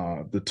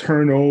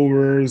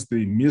turnovers,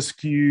 the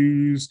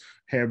miscues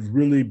have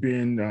really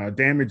been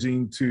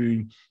damaging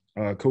to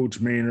Coach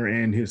Maynard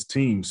and his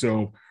team.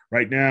 So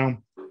right now,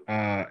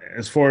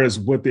 as far as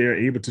what they're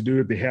able to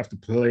do, they have to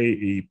play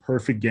a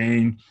perfect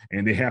game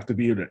and they have to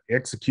be able to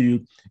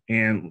execute.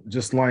 And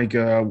just like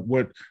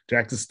what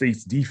Jackson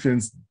State's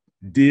defense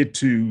did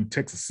to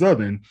Texas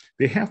Southern,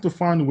 they have to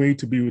find a way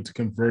to be able to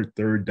convert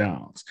third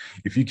downs.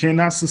 If you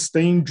cannot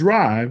sustain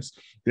drives,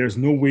 there's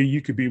no way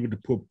you could be able to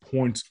put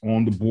points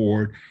on the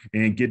board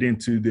and get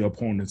into the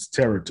opponent's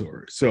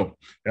territory. So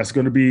that's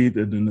going to be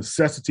the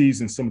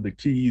necessities and some of the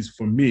keys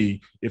for me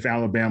if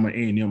Alabama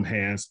A&M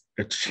has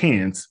a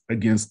chance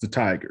against the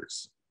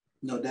Tigers.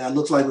 No doubt.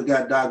 Looks like we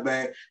got Doc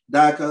back.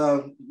 Doc,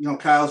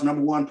 Kyle's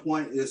number one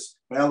point is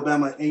for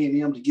Alabama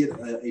A&M to get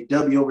a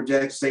W over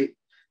Jackson State.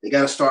 They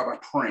got to start by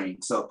praying.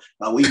 So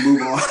we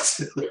move on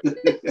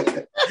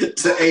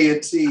to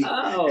A&T. And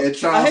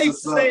I hate to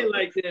say it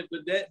like that, but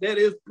that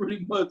is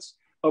pretty much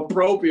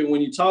appropriate when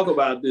you talk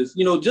about this.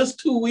 Just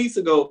 2 weeks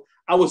ago,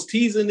 I was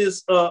teasing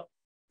this up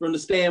from the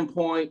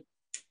standpoint,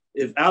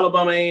 if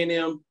Alabama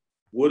A&M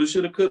woulda,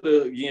 shoulda,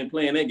 coulda, again,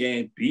 playing that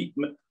game, beat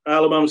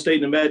Alabama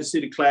State in the Magic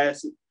City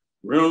Classic,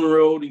 run on the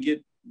road and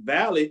get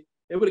Valley,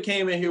 they would have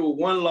came in here with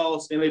one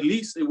loss, and at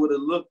least it would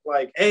have looked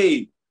like,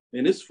 hey,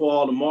 and this is for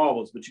all the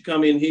marbles, but you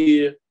come in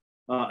here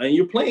and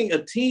you're playing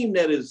a team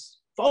that is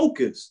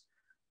focused.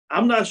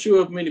 I'm not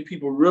sure if many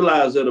people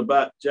realize that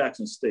about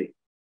Jackson State.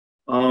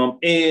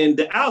 And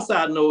the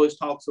outside noise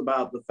talks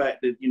about the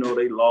fact that,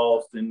 they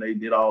lost and they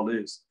did all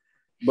this.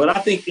 But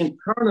I think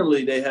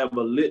internally they have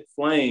a lit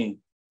flame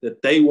that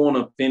they want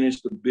to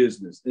finish the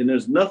business. And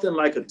there's nothing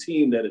like a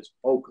team that is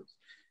focused,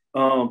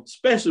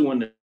 especially when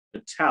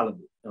they're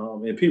talented.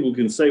 And people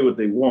can say what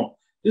they want.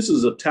 This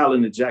is a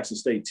talented Jackson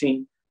State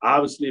team.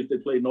 Obviously, if they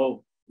play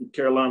North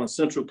Carolina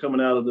Central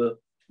coming out of the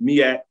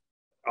MEAC,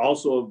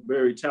 also a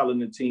very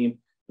talented team.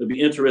 It'll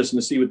be interesting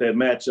to see what that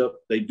matchup.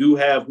 They do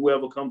have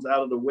whoever comes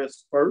out of the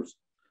West first.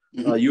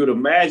 Mm-hmm. You would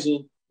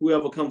imagine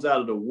whoever comes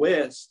out of the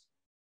West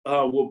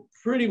will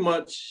pretty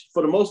much,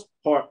 for the most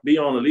part, be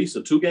on at least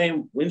a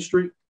 2-game win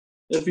streak.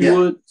 if you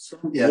would.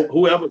 Yeah.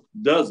 Whoever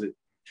does it.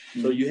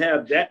 So you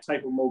have that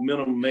type of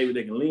momentum maybe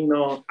they can lean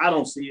on. I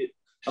don't see it.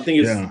 I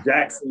think it's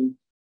Jackson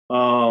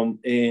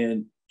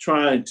and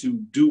trying to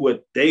do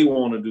what they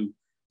want to do.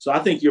 So I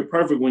think you're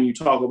perfect when you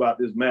talk about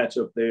this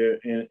matchup there.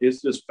 And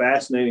it's just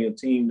fascinating, a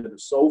team that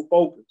is so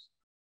focused.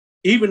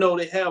 Even though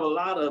they have a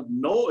lot of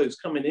noise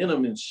coming in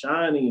them and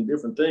shining and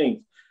different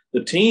things,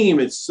 the team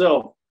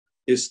itself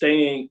is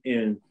staying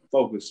in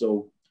focus.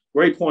 So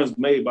great points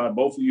made by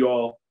both of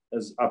y'all.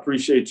 As I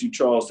appreciate you,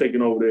 Charles,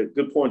 taking over there.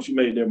 Good points you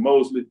made there,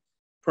 Mosley.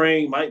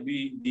 Praying might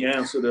be the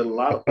answer that a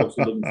lot of folks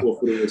are looking for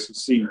the rest of the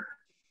season.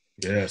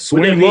 Yeah,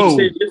 swing low.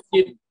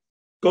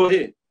 Go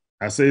ahead.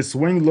 I say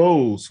swing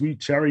low, sweet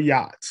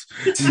chariots.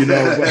 You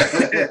know,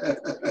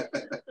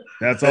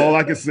 that's all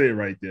I can say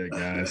right there,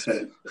 guys.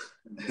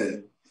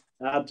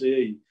 I'll tell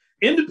you.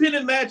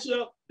 Independent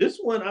matchup. This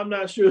one I'm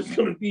not sure is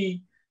going to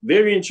be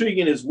very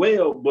intriguing as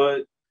well,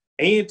 but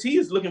A&T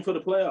is looking for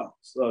the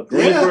playoffs.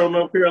 Greensboro,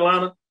 North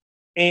Carolina,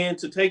 and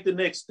to take the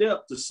next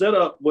step to set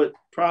up what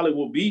probably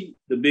will be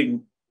the big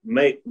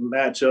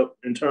matchup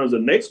in terms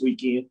of next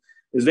weekend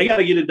is they got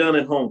to get it done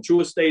at home.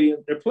 Truist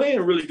Stadium. They're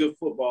playing really good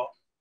football.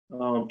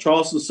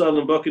 Charleston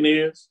Southern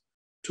Buccaneers,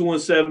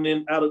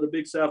 2-7 out of the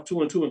Big South,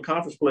 2-2 in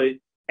conference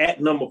play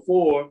at number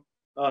 4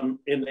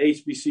 in the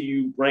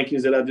HBCU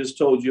rankings that I just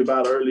told you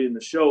about earlier in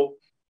the show.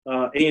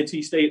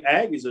 A&T State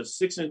Aggies are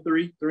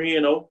 6-3,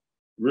 3-0,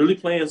 really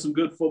playing some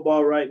good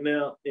football right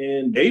now,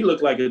 and they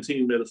look like a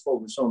team that is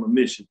focused on the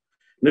mission.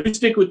 Let me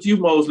stick with you,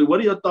 Mosley. What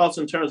are your thoughts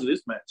in terms of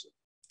this matchup?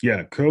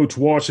 Yeah, Coach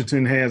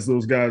Washington has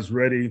those guys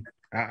ready.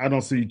 I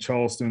don't see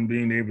Charleston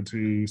being able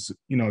to,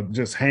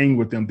 just hang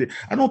with them.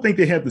 I don't think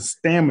they have the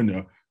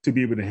stamina to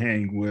be able to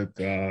hang with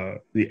the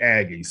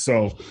Aggies.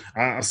 So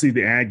I see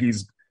the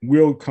Aggies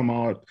will come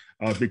out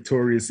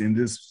victorious in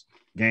this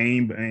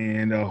game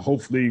and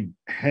hopefully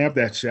have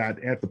that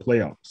shot at the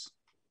playoffs.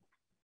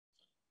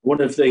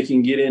 Wonder if they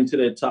can get into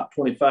that top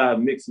 25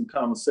 mix and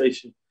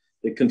conversation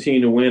that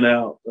continue to win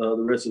out the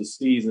rest of the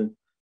season.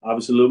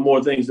 Obviously, a little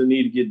more things that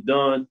need to get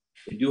done.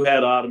 They do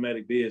have the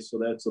automatic bid, so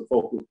that's a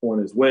focal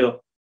point as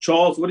well.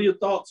 Charles, what are your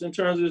thoughts in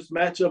terms of this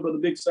matchup of the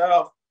Big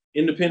South,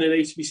 independent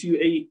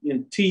HBCU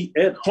A&T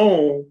at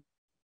home,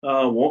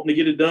 wanting to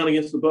get it done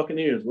against the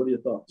Buccaneers? What are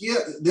your thoughts? Yeah,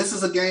 this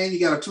is a game. You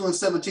got a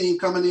 2-17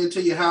 coming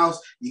into your house.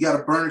 You got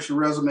to burnish your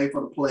resume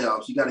for the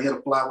playoffs. You got to hit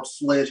a fly with a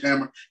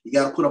sledgehammer. You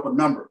got to put up a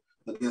number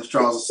against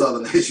Charleston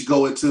Southern as you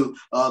go into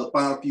the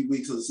final few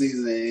weeks of the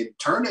season and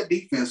turn that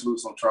defense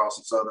loose on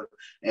Charleston Southern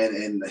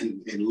and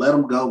let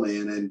them go,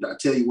 man. And I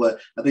tell you what,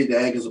 I think the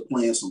Aggies are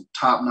playing some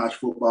top-notch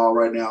football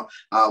right now.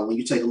 When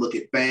you take a look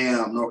at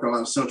BAM, North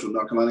Carolina Central,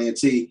 North Carolina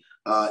A&T,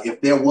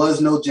 if there was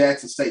no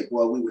Jackson State,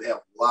 boy, we would have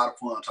a lot of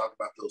fun talking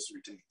about those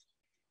three teams.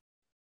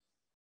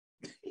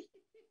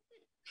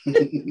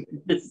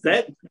 Is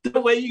that the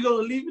way you're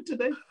going to leave it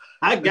today?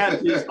 I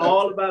got this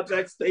all about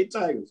Jackson State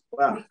Tigers.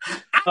 Wow.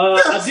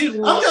 I did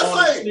want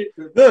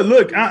to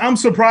look, I'm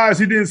surprised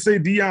he didn't say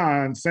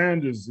Deion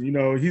Sanders.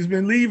 He's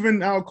been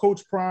leaving out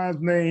Coach Prime's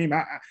name.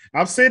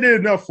 I've said it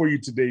enough for you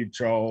today,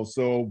 Charles.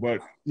 So,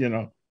 but,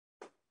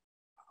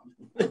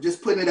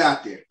 just putting it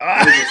out there.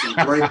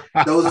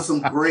 Those are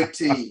some great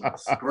teams.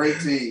 Great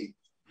teams.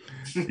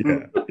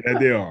 Yeah,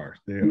 they are.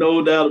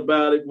 No doubt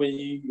about it.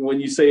 When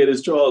you say it,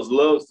 as Charles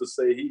loves to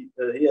say,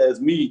 he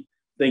has me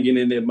thinking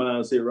in their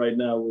mindset right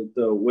now with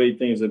the way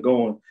things are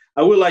going.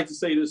 I would like to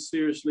say this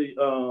seriously.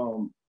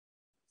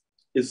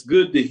 It's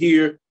good to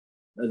hear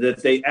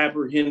that they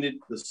apprehended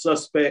the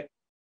suspect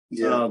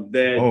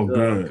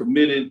that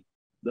committed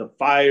the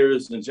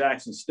fires in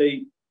Jackson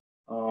State.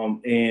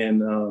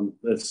 And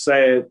it's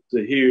sad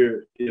to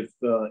hear if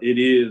it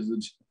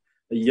is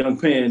a young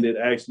man that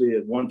actually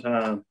at one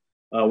time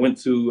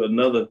went to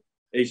another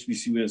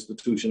HBCU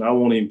institution. I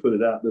won't even put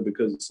it out there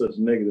because it's such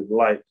a negative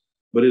light.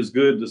 But it's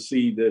good to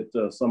see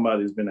that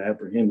somebody's been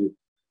apprehended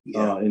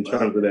in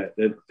terms of that.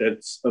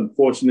 That's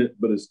unfortunate,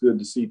 but it's good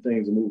to see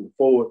things are moving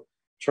forward.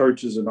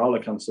 Churches and all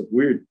that kind of stuff.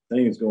 Weird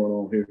things going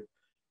on here.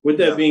 With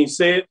that being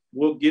said,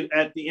 we'll get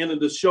at the end of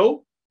the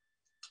show.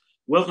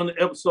 Welcome to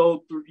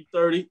episode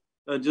 330.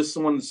 Just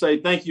wanted to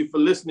say thank you for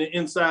listening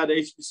inside the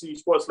HBCU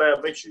Sports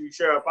Lab. Make sure you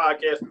share our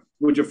podcast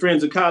with your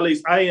friends and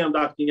colleagues. I am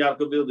Dr. Kenyatta,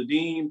 the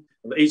Dean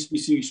of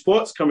HBCU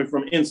Sports, coming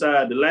from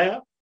inside the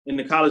lab in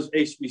the College of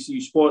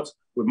HBCU Sports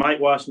with Mike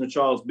Washington,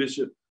 Charles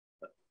Bishop.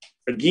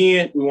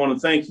 Again, we want to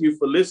thank you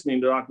for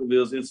listening to Dr.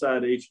 Ville's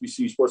Inside the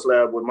HBCU Sports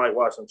Lab with Mike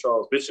Washington,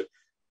 Charles Bishop.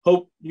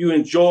 Hope you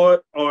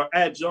enjoyed our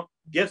adjunct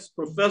guest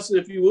professor,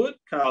 if you would,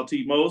 Kyle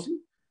T. Mosley,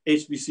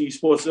 HBCU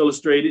Sports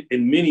Illustrated,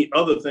 and many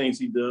other things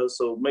he does.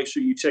 So make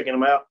sure you're checking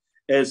him out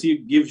as he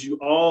gives you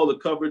all the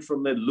coverage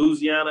from that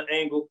Louisiana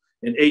angle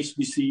and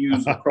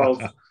HBCUs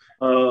across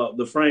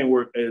the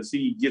framework as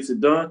he gets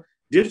it done.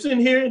 Dips in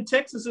here in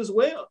Texas as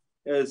well,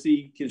 as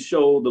he can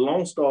show the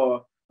Lone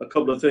Star a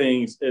couple of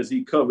things as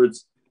he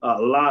covers a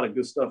lot of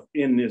good stuff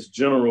in this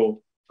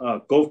general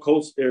Gulf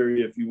Coast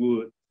area, if you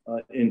would,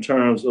 in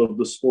terms of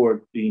the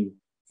sport being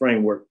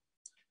framework.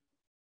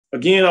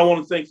 Again, I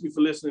want to thank you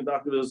for listening,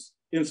 Dr.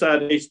 Inside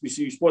the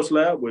HBCU Sports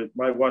Lab with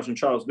Mike Washington,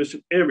 Charles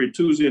Bishop every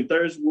Tuesday and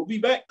Thursday. We'll be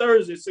back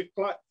Thursday at 6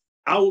 o'clock.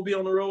 I will be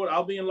on the road.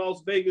 I'll be in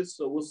Las Vegas,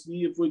 so we'll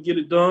see if we get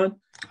it done.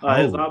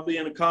 As I'll be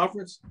in a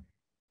conference.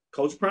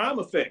 Coach Prime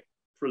Effect,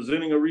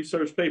 presenting a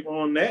research paper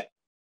on that.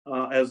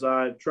 As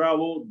I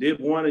travel, did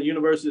one at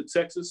University of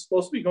Texas.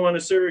 Supposed to be going to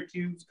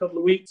Syracuse a couple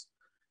of weeks,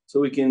 so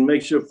we can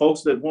make sure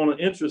folks that want an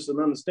interest and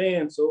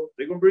understand. So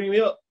they're gonna bring me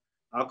up.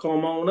 I'll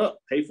come on up,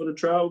 pay for the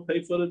travel,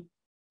 pay for the.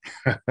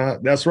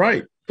 That's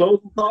right.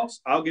 Closing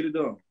costs. I'll get it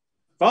done.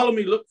 Follow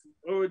me. Look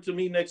forward to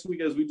me next week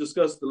as we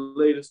discuss the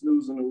latest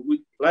news in the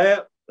week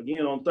lab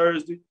again on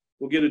Thursday.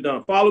 We'll get it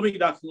done. Follow me,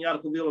 Dr.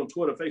 Kenyatta Cavil on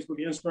Twitter, Facebook,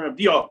 and Instagram.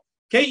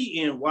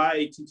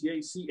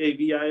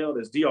 DrKenyattacavil.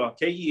 That's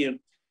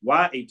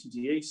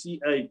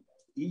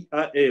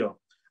DrKenyattacavil.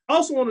 I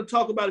also want to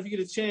talk about, if you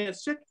get a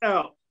chance, check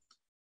out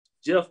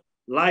Jeff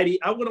Lighty.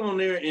 I went on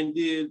there and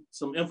did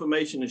some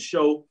information to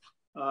show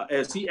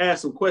as he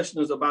asked some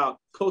questions about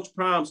Coach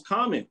Prime's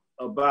comment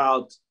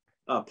about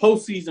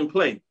postseason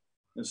play.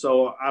 And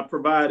so I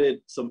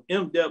provided some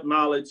in-depth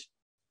knowledge,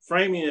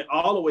 framing it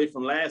all the way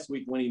from last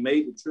week when he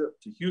made the trip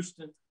to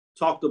Houston,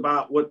 talked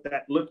about what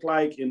that looked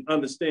like and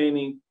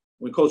understanding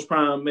when Coach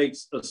Prime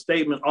makes a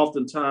statement,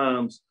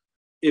 oftentimes,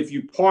 if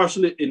you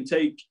parcel it and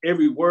take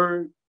every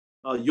word,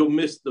 you'll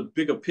miss the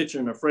bigger picture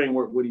and the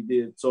framework, what he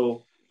did.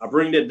 So I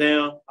bring that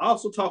down. I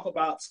also talk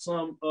about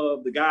some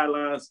of the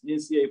guidelines,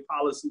 NCAA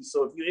policies.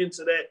 So if you're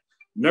into that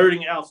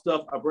nerding out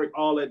stuff, I break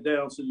all that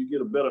down so you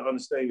get a better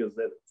understanding of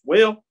that as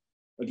well.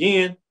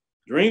 Again,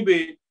 dream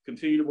big,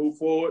 continue to move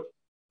forward.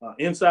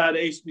 Inside the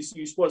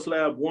HBCU Sports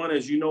Lab 1,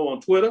 as you know,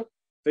 on Twitter,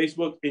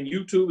 Facebook, and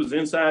YouTube is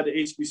Inside the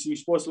HBCU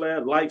Sports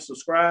Lab. Like,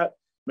 subscribe.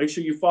 Make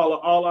sure you follow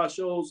all our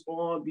shows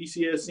on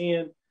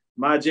BCSN,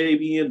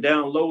 MyJBN,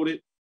 download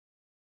it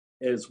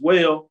as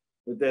well.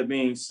 With that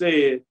being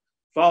said,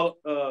 follow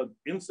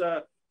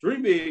Inside,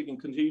 dream big, and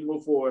continue to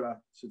move forward, I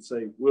should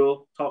say.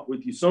 We'll talk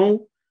with you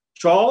soon.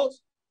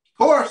 Charles? Of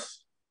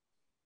course.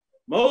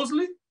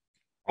 Mosley?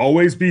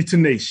 Always be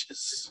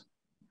tenacious.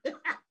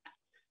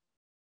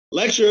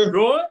 Lecture.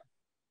 Roy?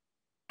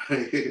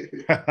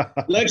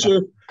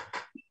 Lecture.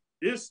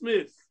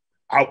 Dismiss.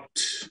 Out.